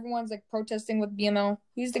why everyone's protesting with BMO?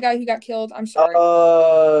 Who's the guy who got killed? I'm sorry.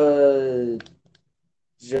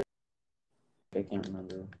 I can't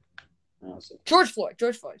remember. George Floyd.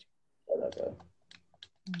 Okay.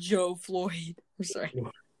 Joe Floyd. I'm sorry.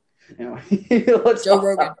 Joe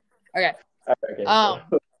Rogan. Okay.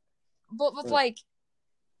 But with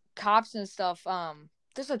cops and stuff,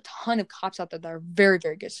 there's a ton of cops out there that are very,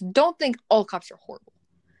 very good. So don't think all cops are horrible.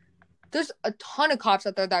 There's a ton of cops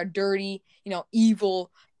out there that are dirty,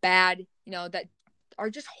 evil, bad, that are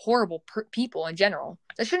just horrible people in general.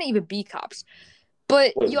 That shouldn't even be cops.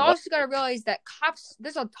 But Wait, you what? also got to realize that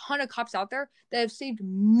there's a ton of cops out there that have saved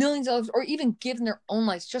millions of lives or even given their own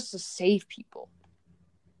lives just to save people.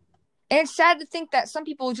 And it's sad to think that some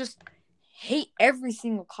people just hate every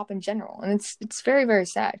single cop in general. And it's very, very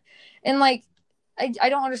sad. And, like, I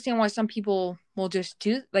don't understand why some people will just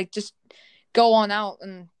just go on out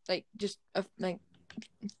and, like, just,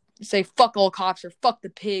 say fuck all cops or fuck the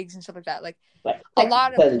pigs and stuff like that. Like, a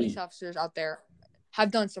lot of police officers out there have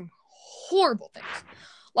done some horrible things,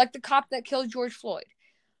 like the cop that killed George Floyd.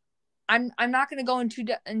 I'm not going to go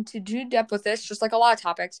into too depth with this, just like a lot of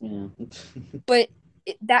topics, but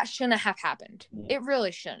that shouldn't have happened. It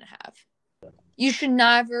really shouldn't have. You should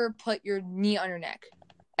never put your knee on your neck,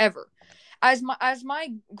 ever. As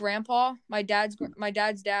my grandpa, my dad's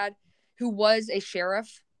dad, who was a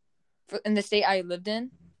sheriff in the state I lived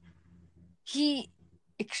in, he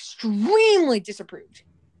extremely disapproved.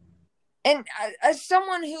 And as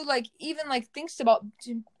someone who even thinks about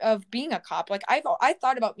of being a cop, I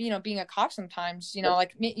thought about being a cop sometimes,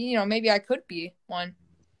 maybe I could be one.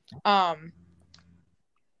 I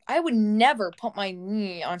would never put my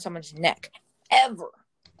knee on someone's neck, ever.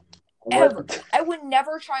 I would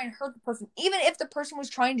never try and hurt the person, even if the person was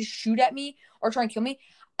trying to shoot at me or try and kill me.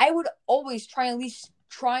 I would always at least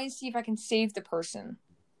try and see if I can save the person,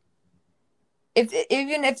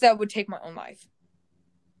 even if that would take my own life.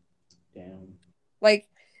 Damn. Like,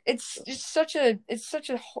 it's such a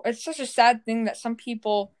sad thing that some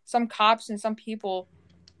cops and some people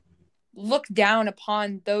look down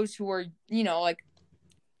upon those who are, that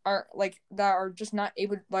are just not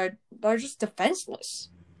able, that are just defenseless.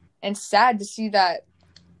 And sad to see that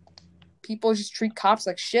people just treat cops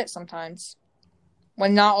like shit sometimes,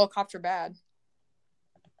 when not all cops are bad.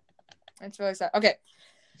 It's really sad. Okay,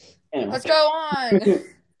 let's go on.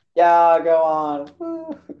 Yeah, go on.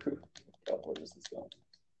 Where is this going?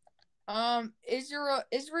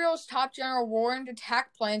 Israel's top general warned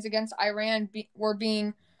attack plans against Iran were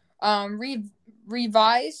being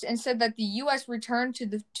revised, and said that the U.S. return to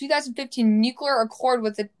the 2015 nuclear accord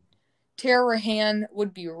with the Tehran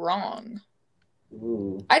would be wrong.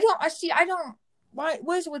 Ooh.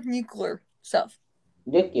 What is it with nuclear stuff?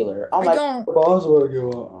 Nuclear.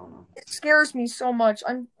 It scares me so much.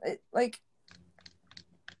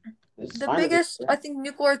 The biggest, I think,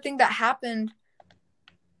 nuclear thing that happened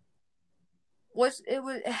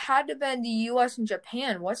it had to have been the U.S. and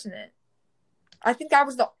Japan, wasn't it? I think that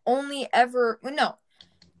was the only ever. No,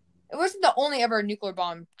 it wasn't the only ever nuclear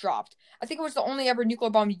bomb dropped. I think it was the only ever nuclear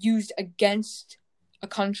bomb used against a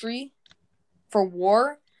country for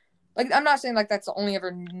war. Like, I'm not saying that's the only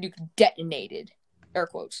ever nuke detonated, air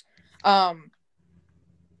quotes. Oh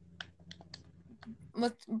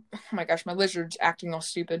my gosh, my lizard's acting all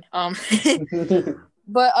stupid.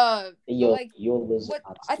 But I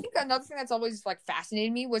think another thing that's always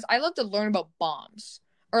fascinated me was I love to learn about bombs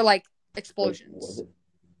or explosions.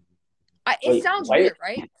 It sounds weird,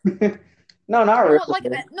 right? No, not really.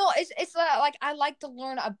 It's I like to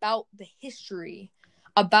learn about the history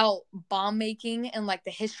about bomb making and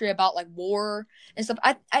the history about war and stuff.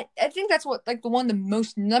 I think that's what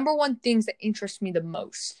the number one things that interest me the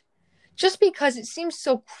most. Just because it seems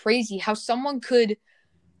so crazy how someone could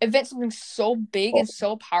invent something so big and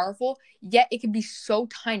so powerful, yet it could be so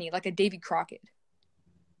tiny, like a Davy Crockett.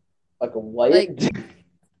 Like a what?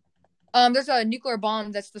 There's a nuclear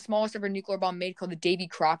bomb that's the smallest ever nuclear bomb made called the Davy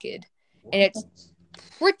Crockett, and it's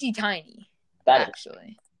pretty tiny.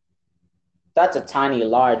 Actually, that's a tiny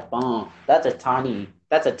large bomb. That's a tiny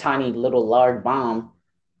little large bomb.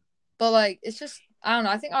 But it's just, I don't know.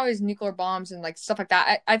 I think always nuclear bombs and stuff like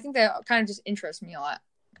that. I think that kind of just interests me a lot.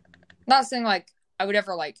 Not saying I would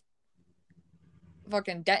ever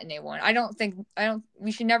fucking detonate one.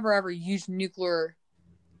 We should never ever use nuclear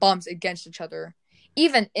bombs against each other,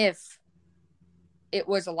 even if it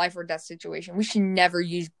was a life or death situation. We should never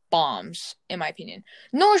use bombs, in my opinion.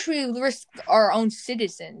 Nor should we risk our own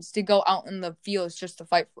citizens to go out in the fields just to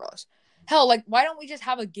fight for us. Hell, why don't we just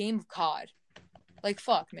have a game of COD?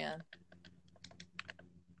 Fuck, man.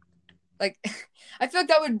 I feel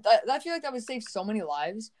that would save so many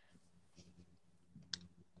lives.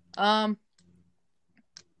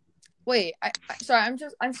 Wait, sorry,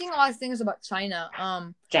 I'm seeing a lot of things about China.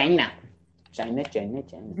 China.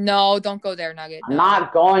 No, don't go there, Nugget. I'm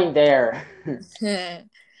not going there. Okay.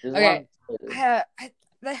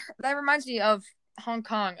 That reminds me of Hong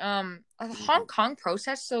Kong. Are the Hong Kong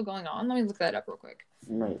protests still going on? Let me look that up real quick.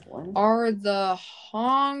 Wait, what? Are the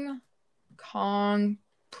Hong Kong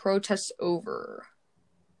protests over?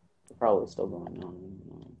 They're probably still going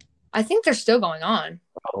on. I think they're still going on.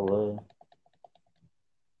 Probably.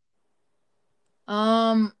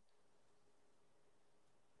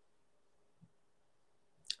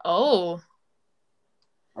 Oh.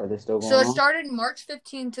 Are they still So going it on? started March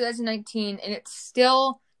 15, 2019, and it's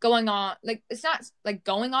still going on. Like, it's not like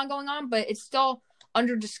going on, but it's still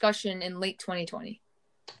under discussion in late 2020.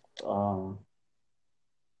 Uh,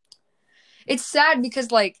 It's sad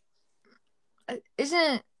because, like,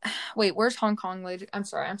 isn't. Wait, where's Hong Kong later? I'm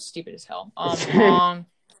sorry, I'm stupid as hell. Hong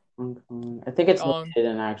I think it's Kong. located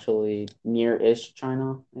in actually near-ish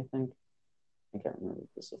China, I think. I can't remember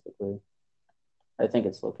specifically. I think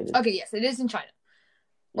it's located Okay, yes, it is in China.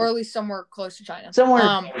 Or at least somewhere close to China.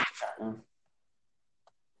 somewhere near China.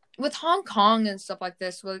 With Hong Kong and stuff like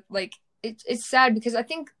this, like it's sad because I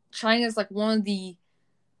think China is like one of the,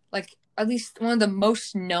 like at least one of the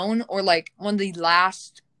most known or like one of the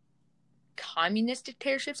last communist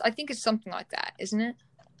dictatorships. I think it's something like that, isn't it?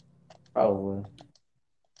 Probably.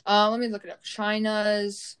 Let me look it up.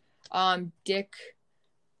 China's dick.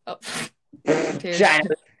 Oh, China's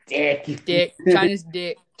dick. dick. China's dick. China's dick.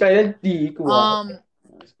 That'd be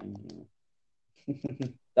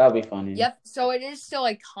funny. Yep. So it is still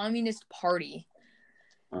a communist party,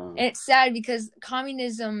 and it's sad because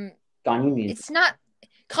communism. It's not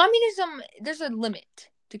communism. There's a limit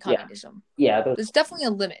to communism. Yeah, there's definitely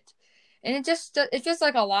a limit, and it feels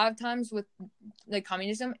like a lot of times with like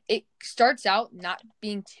communism, it starts out not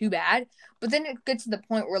being too bad, but then it gets to the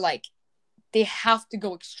point where like they have to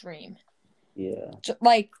go extreme. Yeah.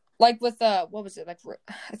 Like with what was it like?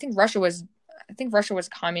 I think Russia was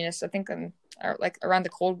communist. I think like around the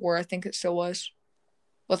Cold War, I think it still was,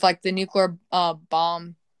 with like the nuclear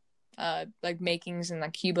bomb like makings in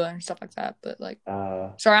like Cuba and stuff like that. But like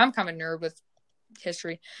sorry, I'm kind of a nerd with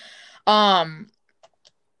history.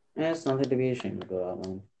 It's nothing to be ashamed about,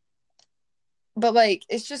 man. But like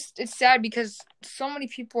it's sad because so many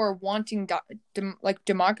people are wanting like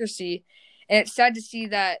democracy, and it's sad to see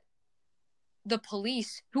that the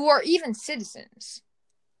police, who are even citizens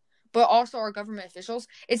but also our government officials,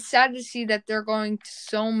 it's sad to see that they're going to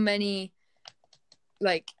so many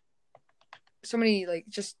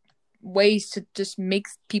just ways to just make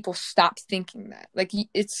people stop thinking that. Like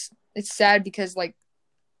it's sad because like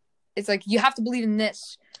it's like you have to believe in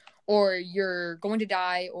this or you're going to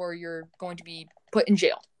die or you're going to be put in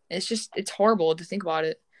jail. It's horrible to think about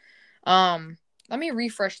it. Let me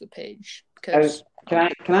refresh the page because can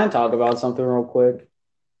I talk about something real quick?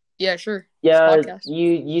 Yeah, sure. Yeah,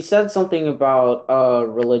 you said something about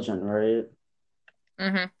religion, right?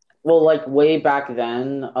 Mm-hmm. Well, like way back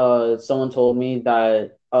then, someone told me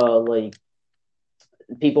that like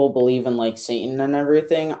people believe in like Satan and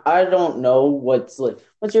everything. I don't know what's your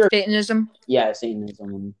Satanism? Yeah,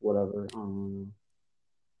 Satanism and whatever.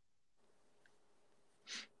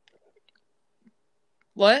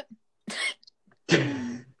 What?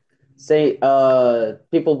 Say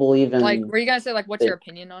people believe in, like, were you gonna say like what's your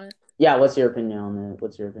opinion on it? Yeah, what's your opinion on it?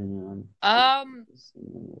 What's your opinion on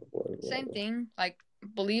same thing. Like,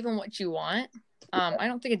 believe in what you want. I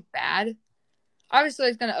don't think it's bad. Obviously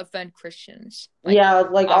it's gonna offend Christians. Like, yeah,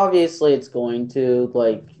 like obviously it's going to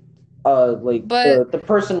like but the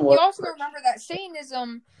person was. You also remember that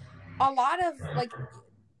Satanism, a lot of like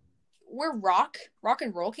where rock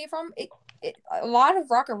and roll came from, a lot of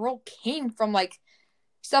rock and roll came from like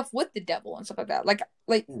stuff with the devil and stuff like that. Like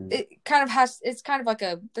it kind of has, it's kind of like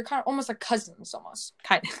they're kind of almost like cousins almost.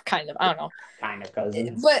 Kind of, I don't know. Kind of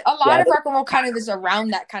cousins. But a lot of rock and roll kind of is around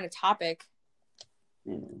that kind of topic.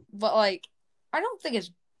 But like, I don't think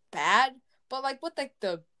it's bad. But like with like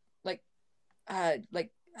the I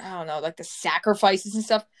don't know, like the sacrifices and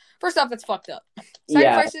stuff. First off, that's fucked up.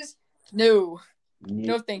 Sacrifices? No,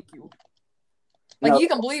 thank you. Like, you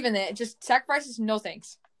can believe in it, just sacrifices, no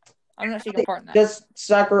thanks. I'm not taking part in that. Just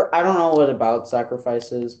I don't know what about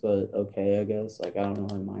sacrifices, but okay, I guess. Like, I don't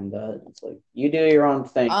really mind that. It's like, you do your own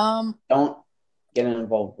thing. Don't get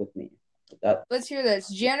involved with me. Let's hear this.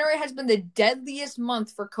 January has been the deadliest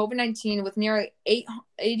month for COVID-19 with nearly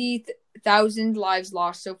 80,000 lives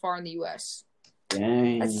lost so far in the U.S.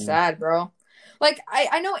 Dang. That's sad, bro. Like,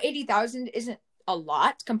 I know 80,000 isn't a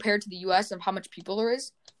lot compared to the U.S. of how much people there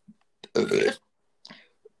is.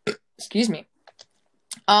 Excuse me.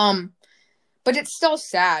 But it's still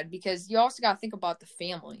sad because you also got to think about the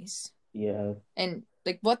families. Yeah. And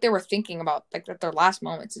like what they were thinking about, like at their last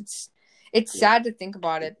moments. It's sad to think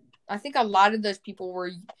about it. I think a lot of those people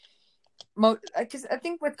were, because I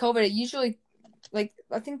think with COVID, it usually, like,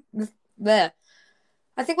 I think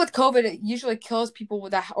I think with COVID, it usually kills people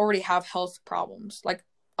that already have health problems, like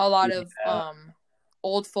a lot of Yeah.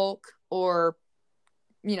 old folk or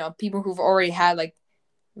people who've already had like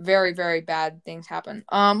very very bad things happen.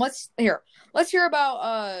 Let's hear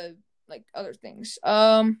about like other things.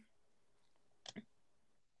 Try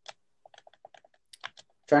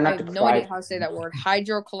I not to have no cry. idea how to say that word.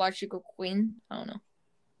 Hydrocolloidal. I don't know.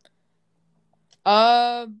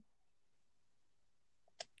 Uh,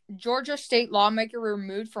 Georgia state lawmaker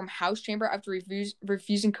removed from House chamber after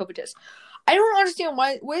refusing COVID test. I don't understand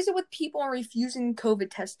why. What is it with people refusing COVID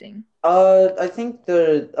testing? I think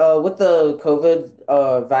the with the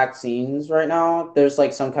COVID vaccines right now, there's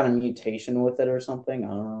like some kind of mutation with it or something. I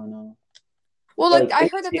don't really know. Well, like Like I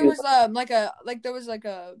it heard makes that there you was there was like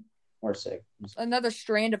a more sick. another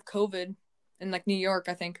strand of COVID in like New York,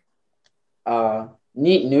 I think, New or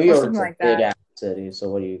something York's a like big that. ass city, so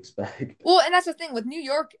what do you expect? Well, and that's the thing with New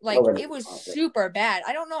York, like Nobody it was wants it. super bad.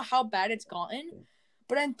 I don't know how bad it's gotten,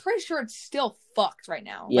 but I'm pretty sure it's still fucked right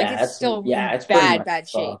now. Like Yeah, it's still in it's pretty bad much bad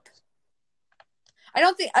shape. fucked. I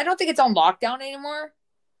don't think it's on lockdown anymore.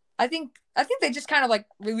 I think they just kind of like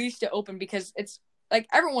released it open because it's like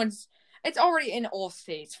it's already in all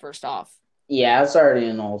states first off. Yeah, it's already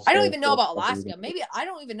in all I don't states. even know about Alaska. Maybe I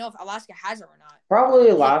don't even know if Alaska has it or not. Probably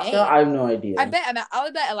It Alaska. may. I have no idea. I bet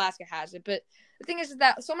Alaska has it, but the thing is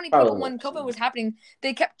that so many people, Probably when COVID was happening,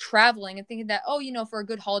 they kept traveling and thinking that, oh, for a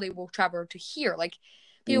good holiday, we'll travel to here. Like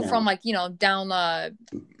people from no. down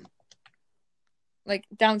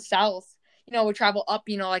south, would travel up,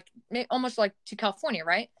 like almost like to California,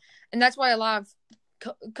 right? And that's why a lot of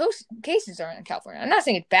cases are in California. I'm not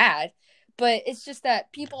saying it's bad, but it's just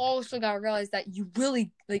that people also got to realize that you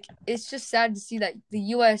really like. It's just sad to see that the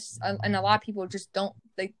U.S. and a lot of people just don't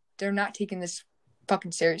like. They're not taking this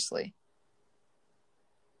fucking seriously.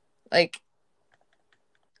 Like,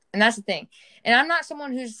 and that's the thing. And I'm not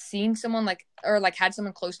someone who's seen someone like or like had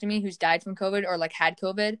someone close to me who's died from COVID or like had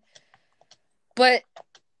COVID, but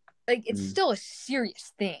like it's still a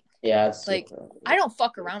serious thing. Yeah, it's like I don't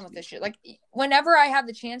fuck around with this shit. Like whenever I have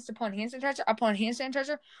the chance to put on hand sanitizer, I put on hand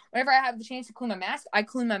sanitizer. Whenever I have the chance to clean my mask, I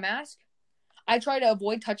clean my mask. I try to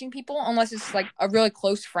avoid touching people unless it's like a really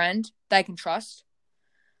close friend that I can trust.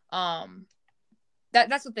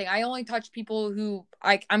 That's the thing. I only touch people who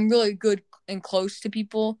I'm really good and close to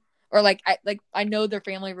people, or like I know their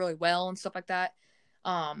family really well and stuff like that.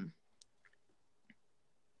 But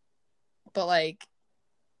like,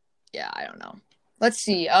 yeah, I don't know. Let's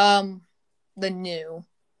see. The news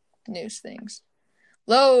things.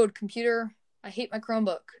 Load computer. I hate my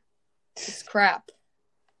Chromebook. It's crap.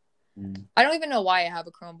 I don't even know why I have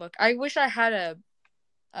a Chromebook. I wish I had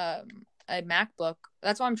a MacBook.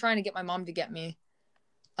 That's why I'm trying to get my mom to get me.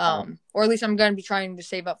 Or at least I'm going to be trying to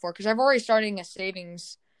save up for, because I've already starting a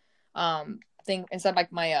savings thing inside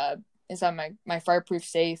like my my fireproof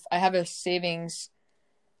safe. I have a savings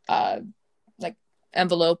like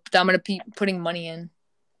envelope that I'm going to be putting money in.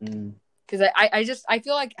 Because I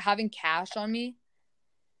feel like having cash on me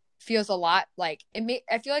feels a lot like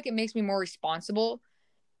I feel like it makes me more responsible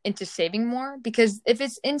into saving more, because if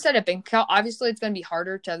it's inside a bank account, obviously it's going to be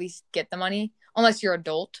harder to at least get the money unless you're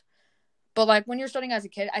adult. But like when you're starting as a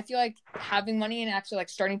kid, I feel like having money and actually like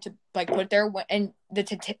starting to like put it there and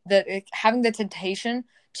having the temptation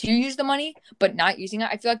to use the money but not using it,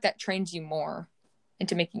 I feel like that trains you more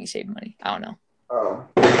into making you save money. I don't know. Oh.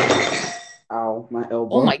 Ow, my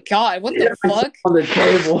elbow. Oh my god, what the fuck? On the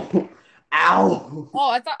table. Ow. Oh,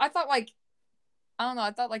 I thought like I don't know, I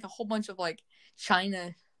thought like a whole bunch of like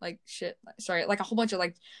China like shit. Sorry, like a whole bunch of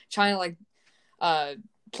like China like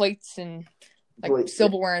plates and like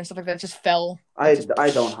silverware and stuff like that just fell. I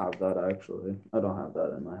don't have that actually. I don't have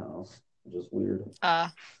that in my house. It's just weird. I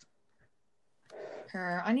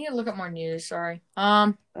need to look up more news. Sorry.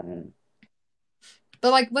 But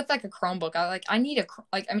like with like a Chromebook, I need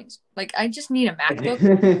I just need a MacBook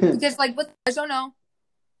because like with I don't know.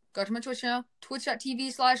 Go to my Twitch channel,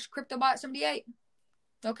 twitch.tv/CryptoBot78.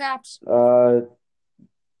 No caps. I'm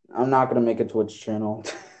not gonna make a Twitch channel.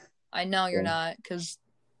 I know you're not, because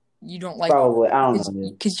you don't like probably. I don't know.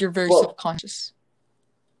 Because you're very self-conscious.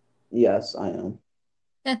 Yes, I am.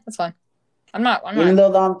 That's fine. I'm not. Even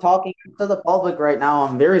though I'm talking to the public right now,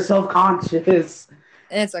 I'm very self-conscious.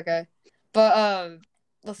 It's okay. But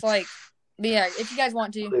let's but yeah, if you guys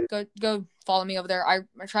want to go follow me over there.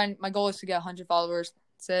 My goal is to get 100 followers.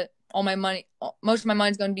 That's it. All my money, most of my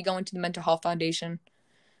money is going to be going to the Mental Health Foundation.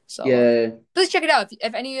 So yeah, please check it out.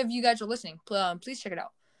 If any of you guys are listening, please check it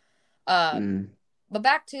out. But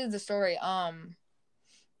back to the story.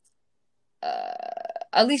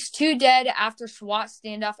 At least 2 dead after SWAT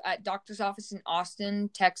standoff at doctor's office in Austin,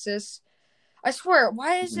 Texas. I swear,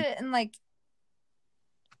 why is it in like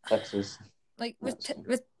Texas.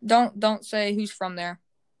 with don't say who's from there.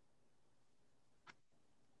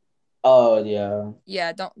 Oh yeah.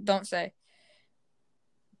 Yeah, don't say.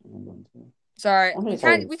 Sorry, we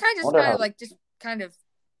kind of just kind of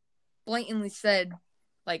blatantly said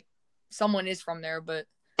like someone is from there, but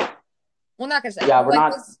we're not gonna say. Yeah, we're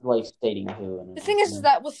like, not like stating who. The thing is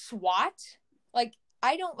that with SWAT, like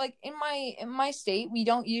I don't like in my state we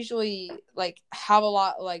don't usually like have a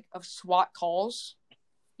lot like of SWAT calls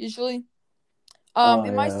usually.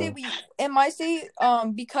 In my state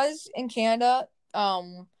because in Canada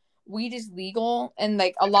weed is legal and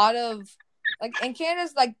like a lot of like and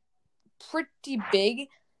Canada's like pretty big,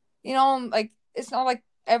 you know, like it's not like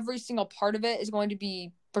every single part of it is going to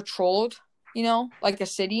be patrolled, you know, like a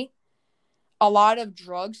city. A lot of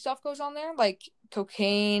drug stuff goes on there, like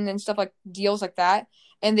cocaine and stuff like deals like that,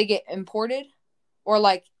 and they get imported. Or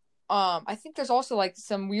like I think there's also like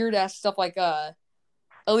some weird ass stuff like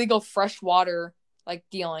illegal fresh water like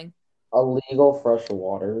dealing. Illegal fresh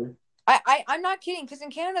water. I'm not kidding, because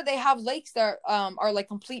in Canada they have lakes that are like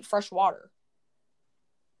complete fresh water.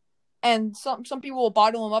 And some people will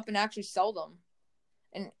bottle them up and actually sell them.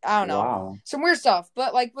 And I don't know. Wow. Some weird stuff.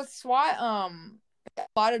 But like with SWAT, a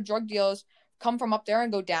lot of drug deals come from up there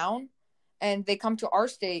and go down, and they come to our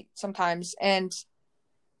state sometimes, and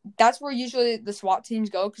that's where usually the SWAT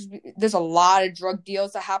teams go, because there's a lot of drug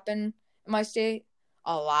deals that happen in my state.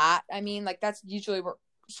 A lot. I mean, like that's usually where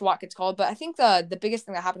SWAT gets called. But I think the biggest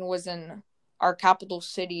thing that happened was in our capital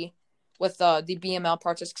city with the BML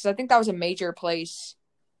protest, because I think that was a major place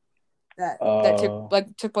that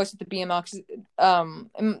took place at the BML. Because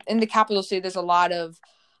in the capital city, there's a lot of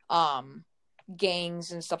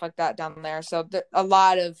gangs and stuff like that down there. So a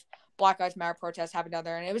lot of Black Lives Matter protests happened down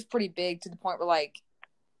there, and it was pretty big to the point where like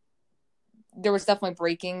there was definitely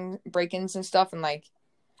break-ins and stuff, and like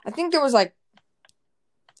I think there was like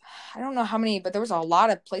I don't know how many, but there was a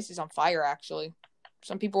lot of places on fire actually.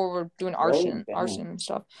 Some people were doing arson and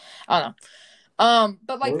stuff. I don't know.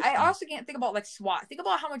 But like I also can't think about like SWAT. Think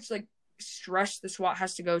about how much like stress the SWAT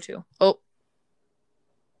has to go to. Oh.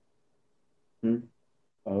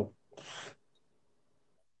 Oh.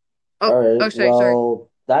 All right. Sorry.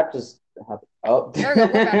 That just happened. Oh. There we go.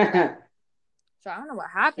 We're back. So I don't know what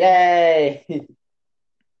happened. Yay!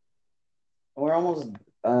 We're almost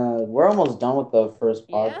done with the first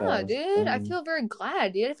podcast. Yeah, dude. I feel very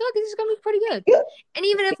glad, dude. I feel like this is gonna be pretty good. And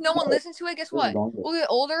even if no one listens to it, guess what? We'll get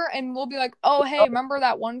older and we'll be like, oh hey, remember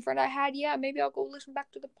that one friend I had? Yeah, maybe I'll go listen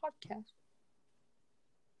back to the podcast.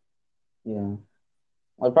 Yeah.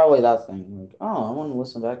 Like probably that thing. Like, oh, I want to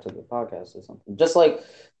listen back to the podcast or something. Just like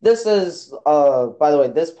this is by the way,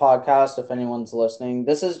 this podcast, if anyone's listening,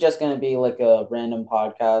 this is just gonna be like a random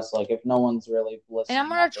podcast. Like if no one's really listening. And I'm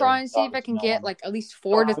gonna try and see if I can get like at least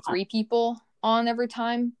 4 to 3 people on every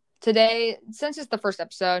time. Today, since it's the first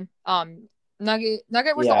episode, Nugget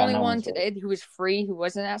was the only one today who was free, who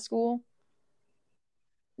wasn't at school.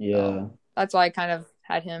 Yeah. That's why I kind of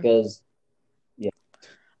had him. Because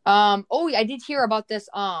oh, I did hear about this.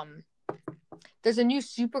 There's a new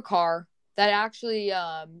supercar that actually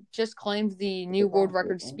just claimed the new world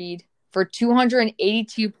record speed for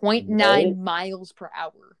 282.9 miles per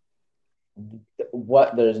hour.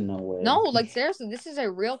 What? There's no way. No, like seriously, this is a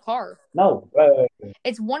real car. No.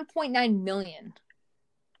 It's 1.9 million.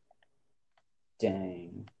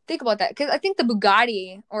 Dang. Think about that, because I think the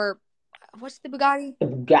Bugatti, or what's the Bugatti? The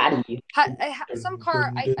Bugatti. Some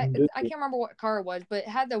car. I can't remember what car it was, but it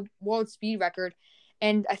had the world speed record,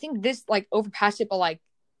 and I think this like overpassed it by like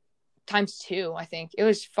 ×2. I think it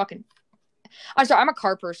was fucking. I'm sorry, I'm a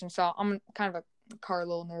car person, so I'm kind of a car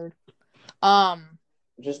little nerd.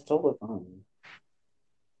 Just totally fine.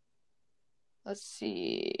 Let's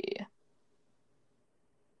see.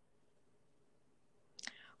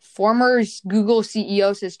 Former Google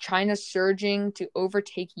CEO says China's surging to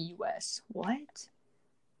overtake US. What?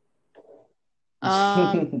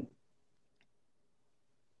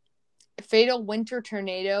 Fatal winter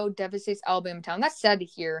tornado devastates Alabama town. That's sad to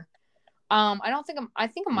hear. I think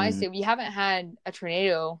in my state we haven't had a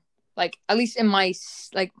tornado, like at least in my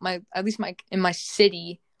in my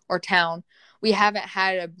city or town, we haven't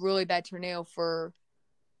had a really bad tornado for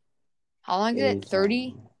how long is it?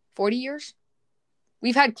 30, 40 years?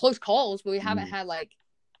 We've had close calls, but we haven't had like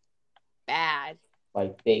bad.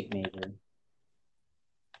 Like big major.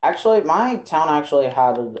 Actually, my town actually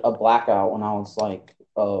had a blackout when I was like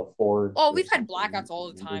 4. Oh, we've had blackouts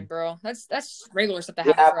all the time, bro. That's regular stuff that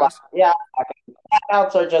happens for us. Yeah,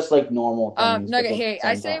 blackouts are just like normal things. Nugget, hey,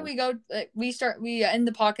 I say we go. We end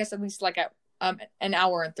the podcast at least like at an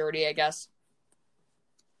hour and 30, I guess.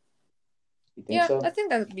 You think Yeah, I so? think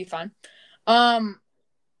that would be fun. Um,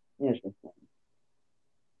 Yeah, sure.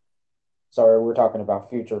 Sorry, we're talking about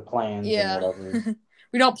future plans and yeah. whatever.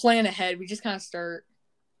 We don't plan ahead. We just kind of start.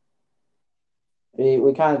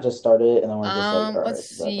 We kind of just started it and then we're just like, all Let's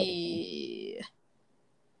right, that's everything. see.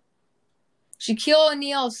 Shaquille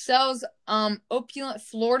O'Neal sells opulent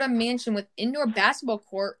Florida mansion with indoor basketball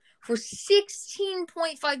court for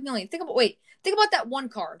 $16.5 million. Think about that one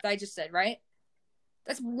car that I just said, right?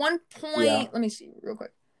 That's one Yeah. point. Let me see real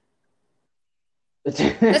quick. That's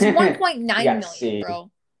You 1.9 got million, C.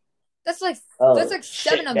 bro. That's like Oh seven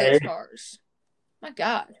shit, of those dude. cars. My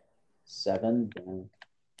God, 7. Damn.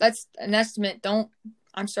 that's an estimate.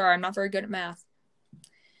 I'm sorry, I'm not very good at math.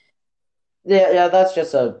 Yeah, that's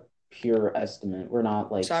just a pure estimate. We're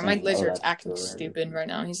not like Sorry, my saying, oh, lizard's that's acting pure or stupid anything. right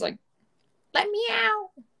now. He's like, "Let me out."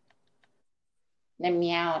 Let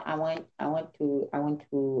me out. I want to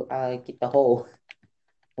get the hole.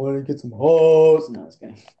 I want to get some holes. No, I was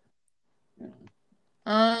kidding.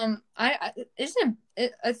 I isn't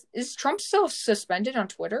it, is Trump still suspended on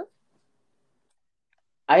Twitter?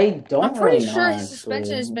 I I'm don't pretty really know sure his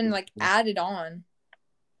suspension has been actually. like added on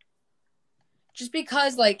just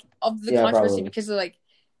because like of the Yeah, controversy probably. because of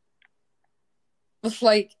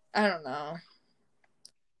like I don't know.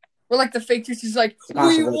 Where like the fake news is like The we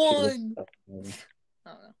controversy was won. stuff. I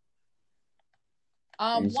don't know.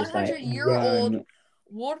 And it's just like 100-year-old run.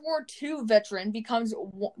 World War II veteran becomes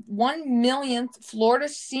 1 millionth Florida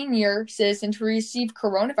senior citizen to receive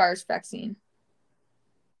coronavirus vaccine.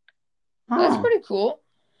 That's Huh. pretty cool.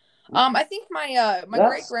 I think my great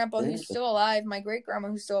That's grandpa who's interesting. still alive, my great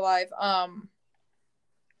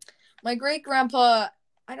grandpa,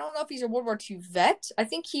 I don't know if he's a World War II vet. I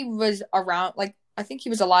think he was around, like, I think he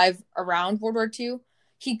was alive around World War II.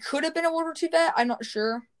 He could have been a World War II vet. I'm not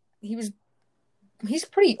sure. He's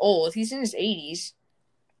pretty old. He's in his 80s,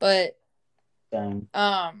 but Dang.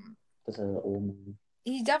 um, That's an old man.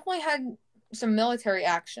 he definitely had some military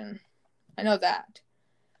action. I know that.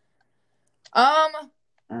 Um,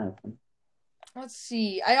 I don't know. let's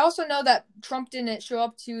see. I also know that Trump didn't show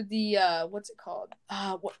up to the what's it called?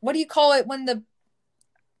 What do you call it when the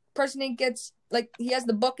president gets like he has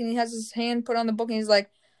the book and he has his hand put on the book and he's like,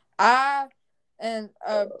 I and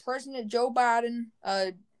President Joe Biden,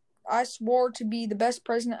 I swore to be the best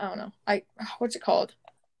president. I don't know. What's it called?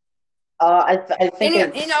 I think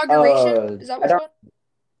it's Inauguration? Is that what I it's don't called?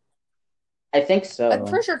 I think I'm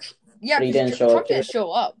pretty so, sure. Yeah, but he because didn't show up Trump to didn't it.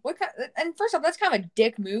 show up. And first off, that's kind of a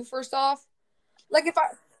dick move. First off, like if I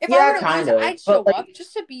Yeah, were to lose, kind of, I'd but show like, up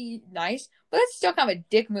just to be nice. But that's still kind of a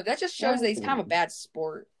dick move. That just shows that he's kind of a bad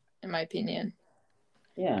sport, in my opinion.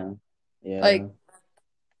 yeah, yeah.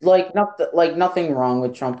 Like Like nothing wrong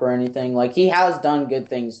with Trump or anything. Like he has done good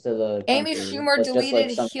things to the Amy country, Schumer but just like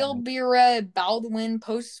deleted sometimes. Hilbira Baldwin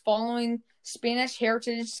posts following Spanish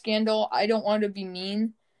heritage scandal. I don't want to be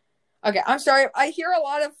mean. Okay, I'm sorry. I hear a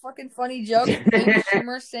lot of fucking funny jokes with Amy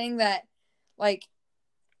Schumer saying that, like,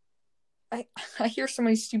 I I hear so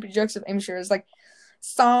many stupid jokes of Amy Schumer. It's like,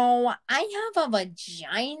 so I have a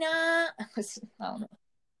vagina. I don't know.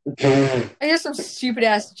 I hear some stupid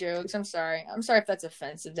ass jokes. I'm sorry. I'm sorry if that's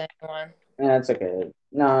offensive to anyone. Yeah, it's okay.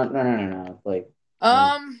 No, no, no, no, no. Like,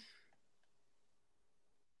 Um.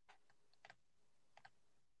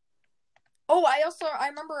 Oh, I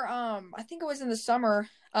remember. I think it was in the summer.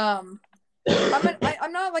 I'm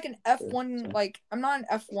not like an F1 like I'm not an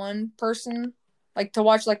F1 person like to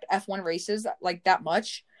watch like F1 races like that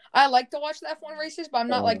much. I like to watch the F1 races, but I'm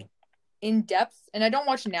not like in depth, and I don't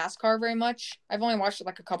watch NASCAR very much. I've only watched it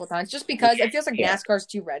like a couple times just because it feels like yeah. NASCAR's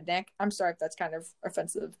too redneck. I'm sorry if that's kind of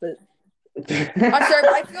offensive, but I'm sorry,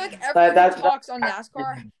 but I feel like everyone who that talks on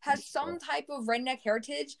NASCAR has some type of redneck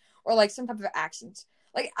heritage or like some type of accent.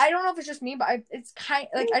 Like I don't know if it's just me, but it's kind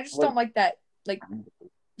like I just don't like that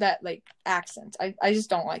accent. I just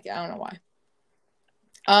don't like it. I don't know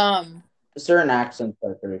why. certain accents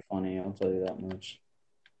are pretty funny. I'll tell you that much.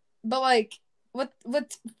 But like with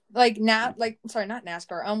like sorry, not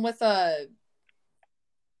NASCAR. With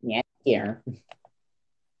Yeah, here.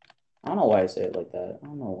 I don't know why I say it like that. I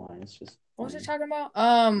don't know why. It's just what was I funny. talking about?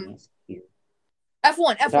 Yes, here. F1,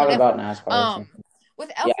 We're F1, talking about F1. NASCAR or something.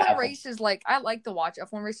 With Yeah, F1 F1. races, like I like to watch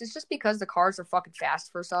F1 races just because the cars are fucking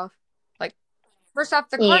fast. First off,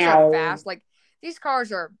 the cars are Meow. fast. Like these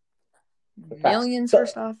cars are Fast. millions for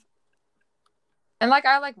stuff. And like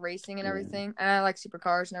I like racing and Yeah. everything, and I like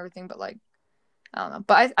supercars and everything, but like I don't know.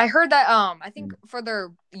 But I heard that I think for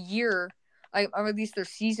their year, like or at least their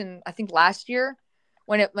season, I think last year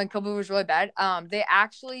when COVID was really bad, they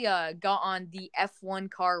actually got on the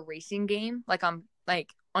F1 car racing game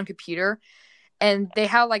on computer, and they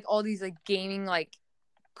have like all these like gaming like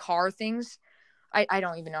car things. I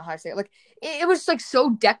don't even know how to say it. Like it was like so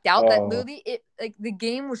decked out that literally the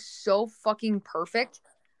game was so fucking perfect.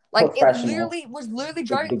 Like it was literally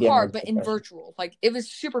driving a car, but in virtual. Like it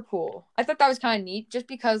was super cool. I thought that was kind of neat, just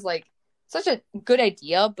because like such a good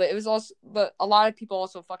idea, but a lot of people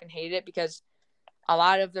also fucking hated it because a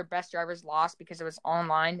lot of their best drivers lost because it was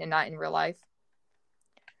online and not in real life.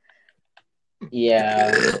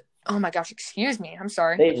 Yeah. Oh my gosh, excuse me. I'm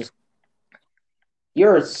sorry.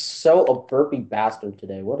 You're so a burpy bastard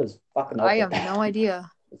today. What is fucking up? I have no idea.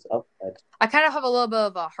 What's up? I kind of have a little bit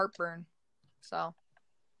of a heartburn, so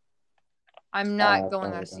I'm not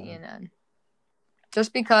going on CNN.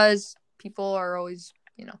 Just because people are always,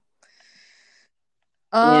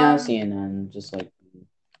 Yeah, CNN, just like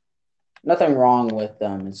nothing wrong with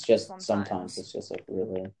them. It's just sometimes it's just like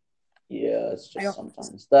really, yeah, it's just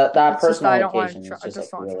sometimes that personal location is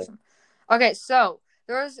just like really. Okay, so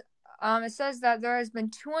it says that there has been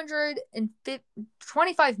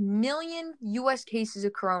 225 million U.S. cases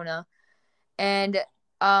of corona, and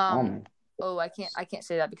I can't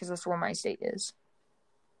say that because that's where my state is.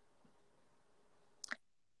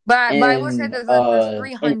 But I will say there's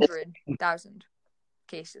 300,000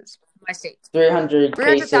 cases in my state.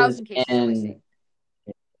 300,000 cases in my state.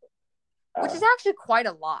 Which is actually quite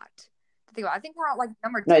a lot to think about. I think we're at like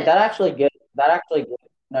number 10. No,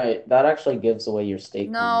 that actually gives away your state.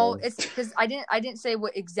 No, it's because I didn't say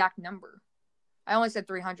what exact number. I only said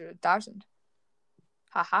 300,000.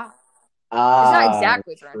 Haha. It's not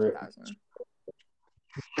exactly 300,000.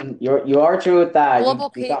 You are true with that. Global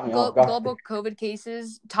COVID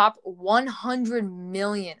cases top 100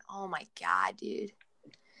 million. Oh my god, dude.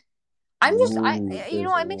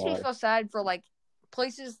 It makes me feel sad for like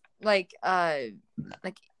places like I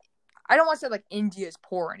don't want to say like India's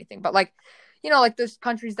poor or anything, but like like those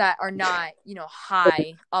countries that are not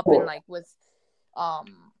high up in like with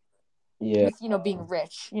being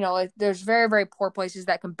rich. Like there's very, very poor places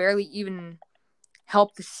that can barely even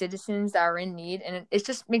help the citizens that are in need, and it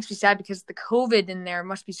just makes me sad because the COVID in there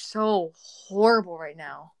must be so horrible right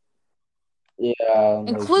now. Yeah,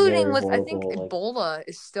 including with I think Ebola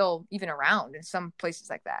is still even around in some places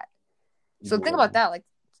like that. So think about that. Like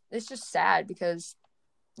it's just sad because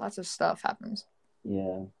lots of stuff happens.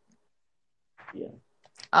 Yeah.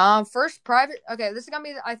 First private. Okay, I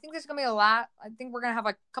think this is gonna be a lot. I think we're gonna have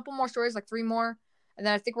a couple more stories, like 3 more, and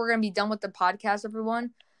then I think we're gonna be done with the podcast,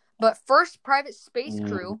 everyone. But first private space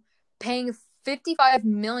crew paying $55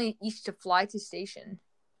 million each to fly to station.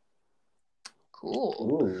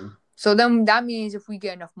 Cool. Ooh. So then that means if we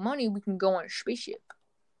get enough money, we can go on a spaceship.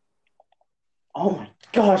 Oh my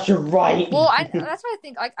gosh, you're right. Well, that's what I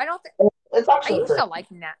think. Like, I don't think I used to like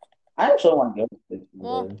that. I actually want to go.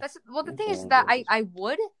 Well, the thing is that I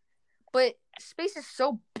would, but space is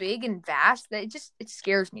so big and vast that it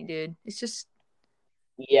scares me, dude. It's just.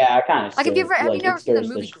 Yeah, I kind of. Like, have you ever seen the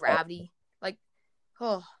movie Gravity? Like,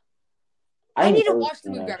 oh, I need to watch the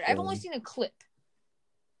movie Gravity. I've only seen a clip.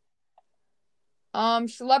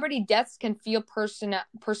 Celebrity deaths can feel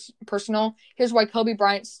personal. Here's why Kobe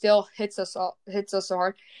Bryant still hits us so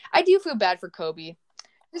hard. I do feel bad for Kobe.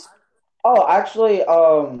 Actually,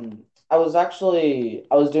 I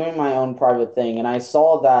was doing my own private thing, and I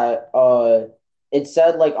saw that it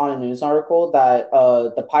said like on a news article that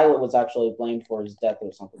the pilot was actually blamed for his death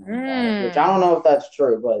or something like that. Which I don't know if that's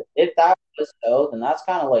true, but if that was so, then that's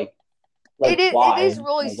kind of like why? It is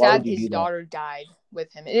really sad his daughter died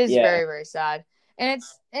with him. It is very, very sad. But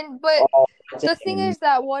the thing is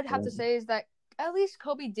that what I'd have to say is that at least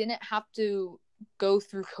Kobe didn't have to go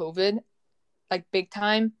through COVID like big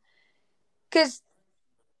time. Because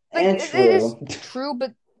it is true,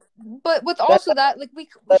 but with also that, like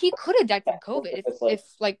he could have died from COVID if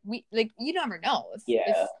you never know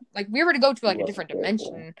if like we were to go to like a different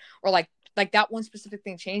dimension or like that one specific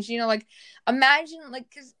thing changed. Like imagine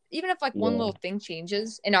because even if like one little thing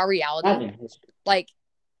changes in our reality, like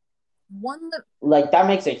that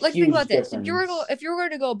makes a huge think about difference. This. If you were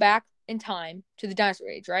to go back in time to the dinosaur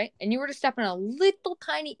age, right, and you were to step on a little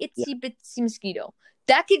tiny itsy bitsy mosquito,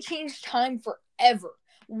 that could change time forever.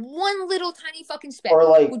 One little tiny fucking speck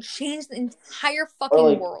would change the entire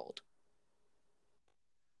fucking world.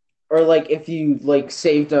 Or if you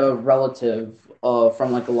saved a relative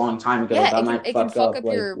from a long time ago, that might fuck up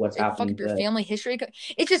what's happening. Fuck up your family history.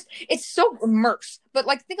 It's so immersed. But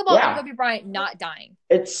think about Kobe Bryant not dying.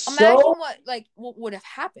 Imagine what would have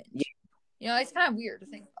happened. Yeah. It's kind of weird to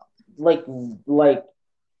think about.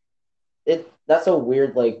 That's a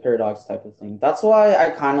weird paradox type of thing. That's why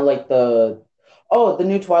I kind of like the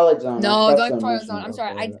new Twilight Zone. No, the Twilight Zone. I'm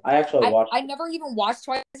sorry. I actually watched. I never even watched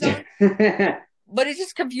Twilight Zone. But it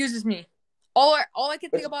just confuses me. All I can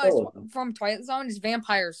think Which about is skeleton? from Twilight Zone is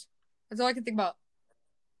vampires. That's all I can think about.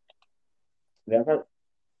 Vampire?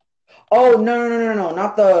 Oh no,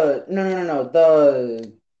 not the no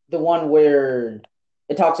the one where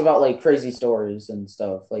it talks about like crazy stories and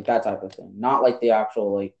stuff like that type of thing. Not like the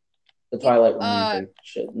actual like the Yeah, Twilight romantic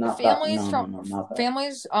shit. Not that. families No, from not that.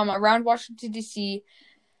 families around Washington D.C.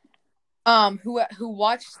 Who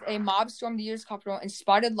watched a mob storm the U.S. Capitol and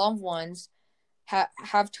spotted loved ones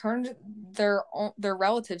have turned their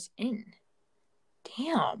relatives in.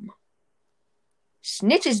 Damn,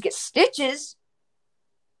 snitches get stitches.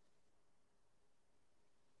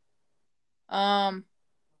 Um.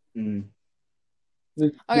 Mm.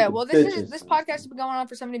 Okay, well, this Bitches. podcast has been going on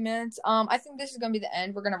for 70 minutes. I think this is gonna be the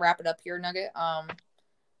end. We're gonna wrap it up here, Nugget.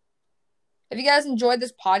 If you guys enjoyed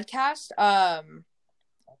this podcast,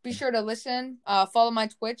 be sure to listen. Follow my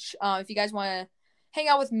Twitch. If you guys want to hang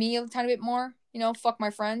out with me a tiny bit more, fuck my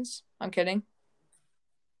friends. I'm kidding.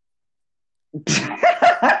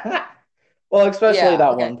 Well, especially Yeah. that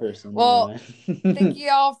Okay. one person. Well, thank Anyway. you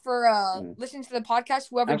all for listening to the podcast.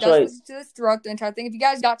 Whoever does Actually, listen to this throughout the entire thing, if you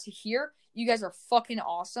guys got to hear, you guys are fucking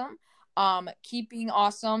awesome. Keep being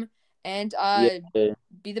awesome and yeah.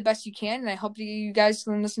 be the best you can. And I hope you guys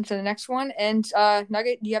can listen to the next one. And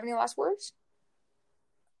Nugget, do you have any last words?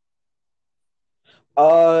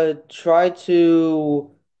 Try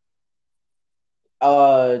to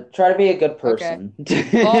try to be a good Okay. person.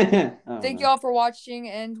 Well, I don't thank you know. all for watching,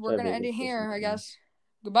 and we're Try to gonna be a end it good here, person. I guess.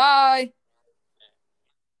 Goodbye.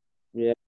 Yeah.